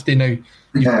past 50 now.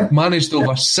 You've managed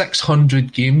over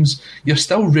 600 games. You're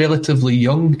still relatively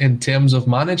young in terms of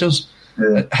managers.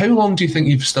 How long do you think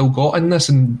you've still got in this,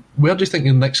 and where do you think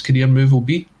your next career move will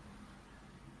be?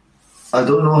 I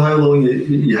don't know how long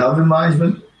you have in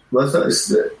management with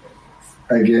it.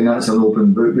 Again, that's an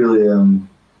open book, really.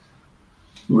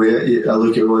 Where I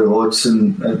look at Roy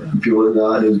Hodgson and people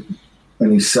like that who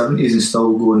in his 70s and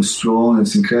still going strong.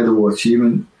 It's an incredible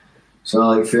achievement. So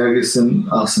I like Ferguson,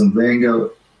 Arsene Wenger.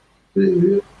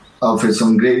 I've had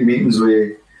some great meetings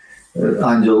with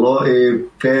Ancelotti,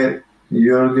 Pep,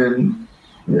 Jurgen.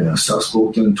 I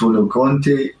spoke to Antonio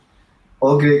Conte.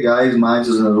 All great guys,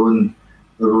 managers in their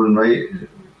own right.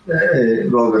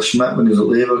 Roger Schmidt when he was at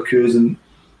Leverkusen.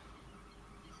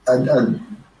 I'd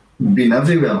been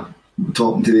everywhere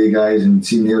talking to the guys and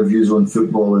seeing their views on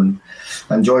football, and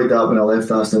I enjoyed that when I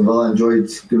left Aston Villa. I enjoyed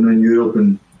going around Europe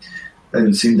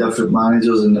and seeing different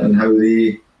managers and how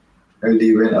they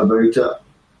went about it.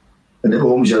 And it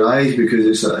opens your eyes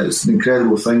because it's an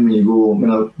incredible thing when you go.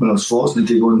 When I was fortunate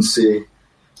to go and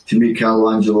to meet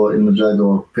Carlo Ancelotti in Madrid,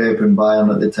 or Pep in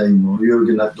Bayern at the time, or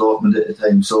Jurgen at Dortmund at the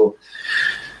time. So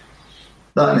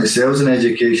that in itself is an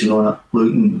education on it,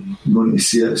 going to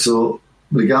see it. So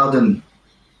regarding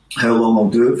how long I'll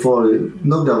do it for,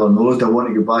 nobody ever knows. Do I want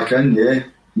to go back in? Yeah.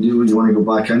 Do you want to go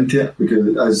back into it?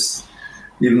 Because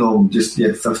even though I'm just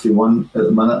 51 at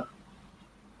the minute,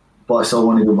 but I still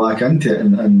want to go back into it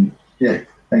and get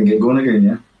going again,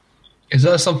 yeah. Is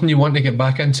that something you want to get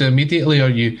back into immediately, or are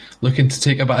you looking to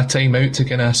take a bit of time out to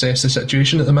kind of assess the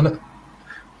situation at the minute?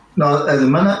 No, at the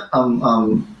minute,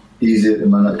 I'm easy at the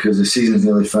minute because the season's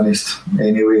nearly finished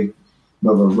anyway.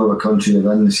 Whatever country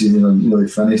you're in, the season's nearly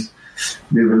finished.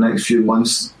 Maybe the next few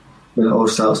months when it all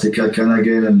starts to kick in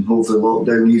again, and hopefully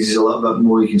lockdown eases a little bit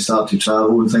more, you can start to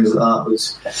travel and things like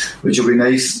that, which will be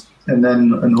nice.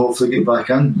 And hopefully get back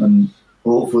in, and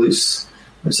hopefully it's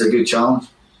a good challenge.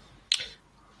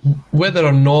 Whether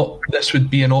or not this would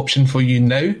be an option for you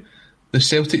now, the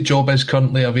Celtic job is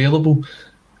currently available.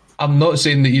 I'm not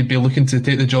saying that you'd be looking to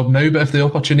take the job now, but if the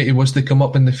opportunity was to come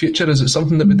up in the future, is it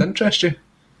something that would interest you?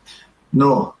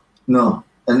 No.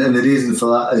 And the reason for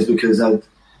that is because I'd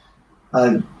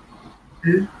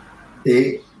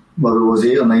 8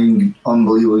 or 9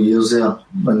 unbelievable years there.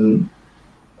 When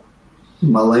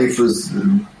my life was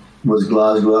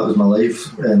Glasgow, that was my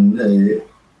life, and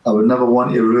I would never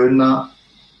want to ruin that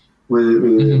with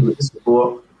the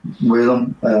support with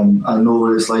them. I know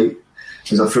what it's like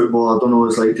as a footballer. I don't know what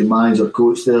it's like to manage or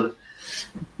coach there,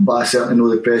 but I certainly know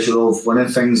the pressure of winning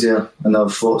things there, and I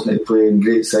was fortunate to play in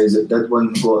great sides that did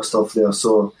win a lot of stuff there.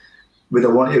 So would I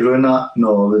want to ruin that?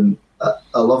 No, I wouldn't.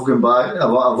 I love going back. I've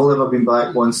only ever been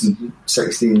back once in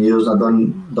 16 years, and I've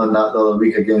done that the other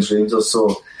week against Rangers.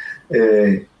 So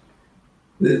the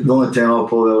only time I'll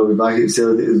probably ever be back at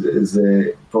Celtic is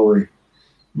probably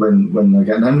when I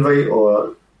get an invite,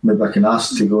 or maybe I can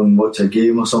ask to go and watch a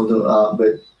game or something like that.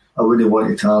 But I wouldn't want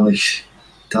to tarnish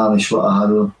what I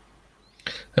had on.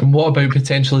 And what about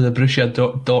potentially the Borussia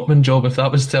Dortmund job, if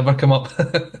that was to ever come up?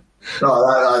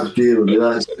 No, that's beautiful.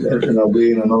 That's in a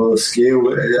way, in another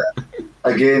scale.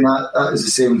 Again, that is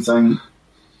the same thing.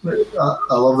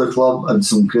 I love the club. Had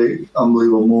some great,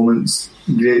 unbelievable moments.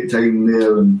 Great time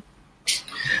there, and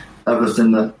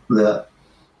everything that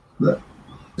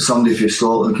somebody from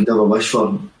Scotland could ever wish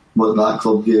for, what that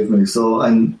club gave me. So,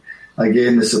 and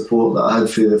again, the support that I had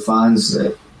for the fans.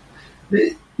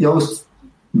 You always,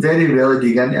 very rarely do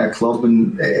you get into a club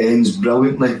and it ends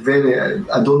brilliantly.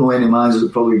 I don't know any manager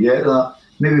that probably get that.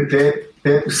 Maybe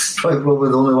Pep's probably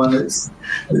the only one that's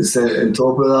on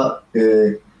top of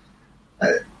that.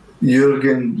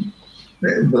 Jurgen,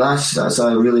 but that's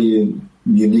a really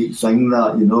unique thing,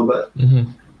 that, you know. But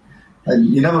and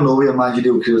you never know where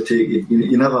managerial career take you.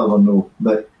 You never ever know.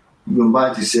 But going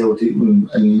back to Celtic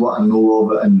and what I know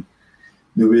of it and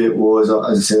the way it was,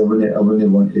 as I said, I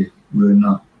wouldn't want to ruin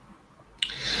that.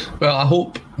 Well, I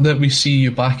hope that we see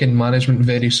you back in management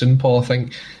very soon, Paul. I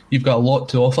think you've got a lot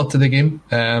to offer to the game,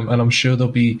 and I'm sure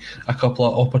there'll be a couple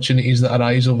of opportunities that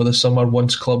arise over the summer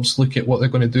once clubs look at what they're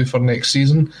going to do for next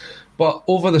season. But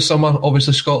over the summer,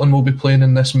 obviously Scotland will be playing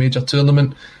in this major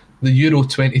tournament, the Euro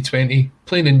 2020,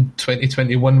 playing in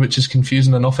 2021, which is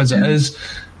confusing enough as it is.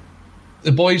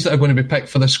 The boys that are going to be picked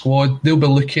for the squad, they'll be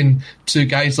looking to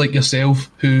guys like yourself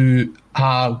who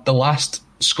are the last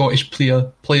Scottish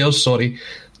players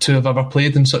to have ever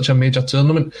played in such a major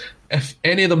tournament. If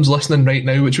any of them's listening right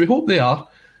now, which we hope they are,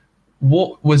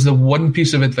 what was the one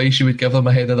piece of advice you would give them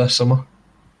ahead of this summer?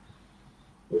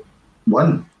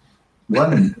 Win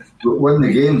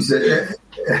the games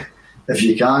if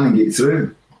you can and get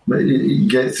through. But you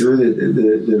get through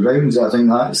the rounds. I think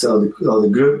that's or the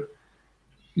group.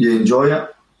 You enjoy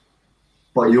it,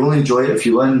 but you only enjoy it if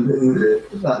you win.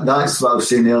 That's what I was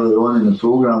saying earlier on in the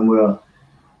programme, where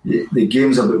the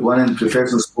game's about winning,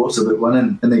 professional sports about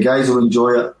winning, and the guys will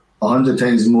enjoy it 100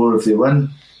 times more if they win.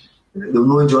 They'll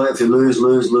not enjoy it if they lose.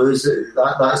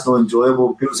 That's not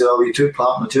enjoyable. People say, we took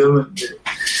part in the tournament.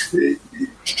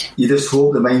 You just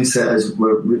hope the mindset is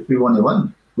we want to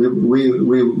win. We have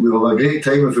a great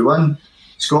time if we win.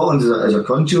 Scotland as a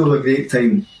country will have a great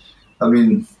time. I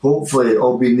mean, hopefully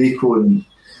all being equal in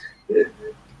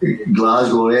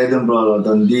Glasgow or Edinburgh or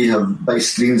Dundee have big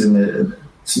screens in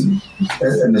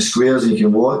the squares and you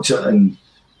can watch it. And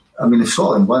I mean, if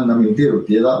Scotland win, I mean,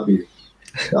 that'll be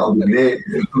great.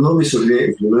 It will not be so great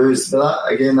if you lose.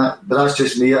 But that's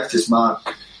just me. That's just my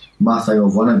thing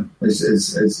of winning.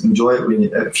 Is enjoy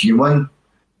it if you win,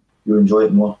 you enjoy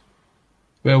it more.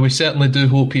 Well, we certainly do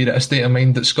hope here at A State of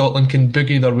Mind that Scotland can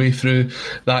boogie their way through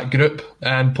that group.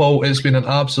 And Paul, it's been an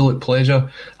absolute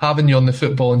pleasure having you on the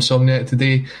Football Insomniac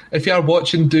today. If you are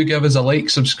watching, do give us a like,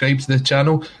 subscribe to the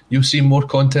channel. You'll see more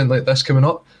content like this coming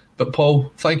up. But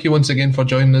Paul, thank you once again for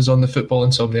joining us on the Football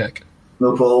Insomniac.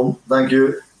 No problem. Thank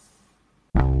you.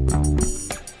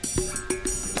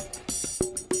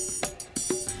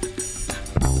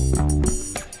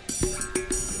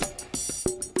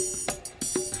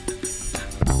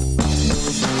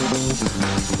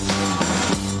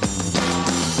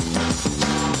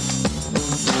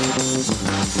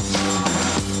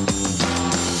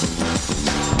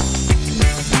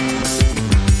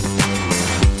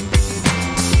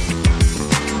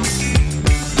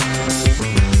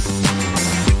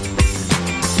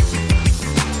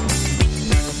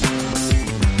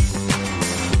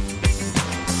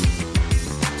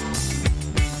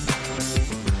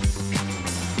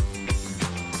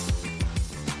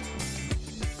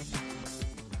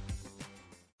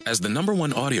 As the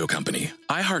 #1 audio company,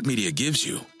 iHeartMedia gives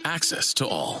you access to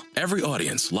all. Every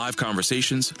audience, live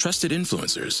conversations, trusted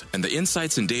influencers, and the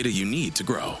insights and data you need to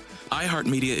grow.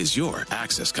 iHeartMedia is your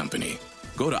access company.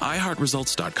 Go to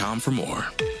iHeartResults.com for more.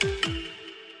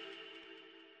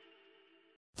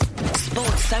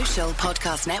 Sports Social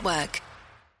Podcast Network.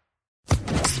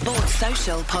 Sports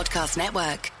Social Podcast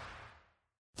Network.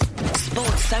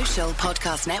 Sports Social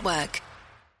Podcast Network.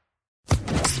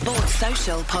 Sports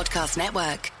Social Podcast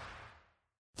Network.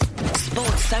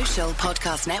 Sports Social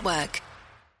Podcast Network.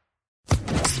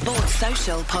 Sports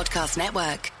Social Podcast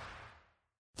Network.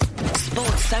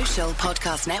 Sports Social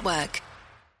Podcast Network.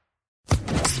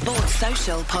 Sports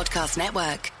Social Podcast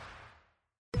Network.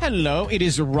 Hello, it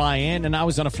is Ryan, and I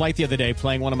was on a flight the other day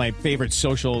playing one of my favorite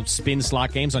social spin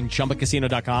slot games on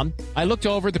ChumbaCasino.com. I looked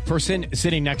over at the person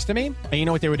sitting next to me, and you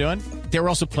know what they were doing? They were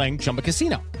also playing Chumba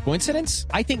Casino. Coincidence?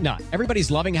 I think not.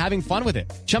 Everybody's loving having fun with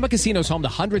it. Chumba Casino is home to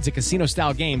hundreds of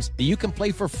casino-style games that you can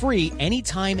play for free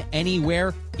anytime,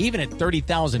 anywhere, even at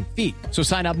 30,000 feet. So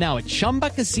sign up now at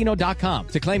ChumbaCasino.com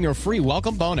to claim your free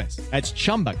welcome bonus. That's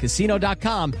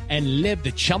ChumbaCasino.com and live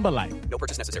the Chumba life. No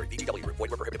purchase necessary. VGW. Void where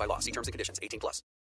prohibited by law. See terms and conditions. 18+.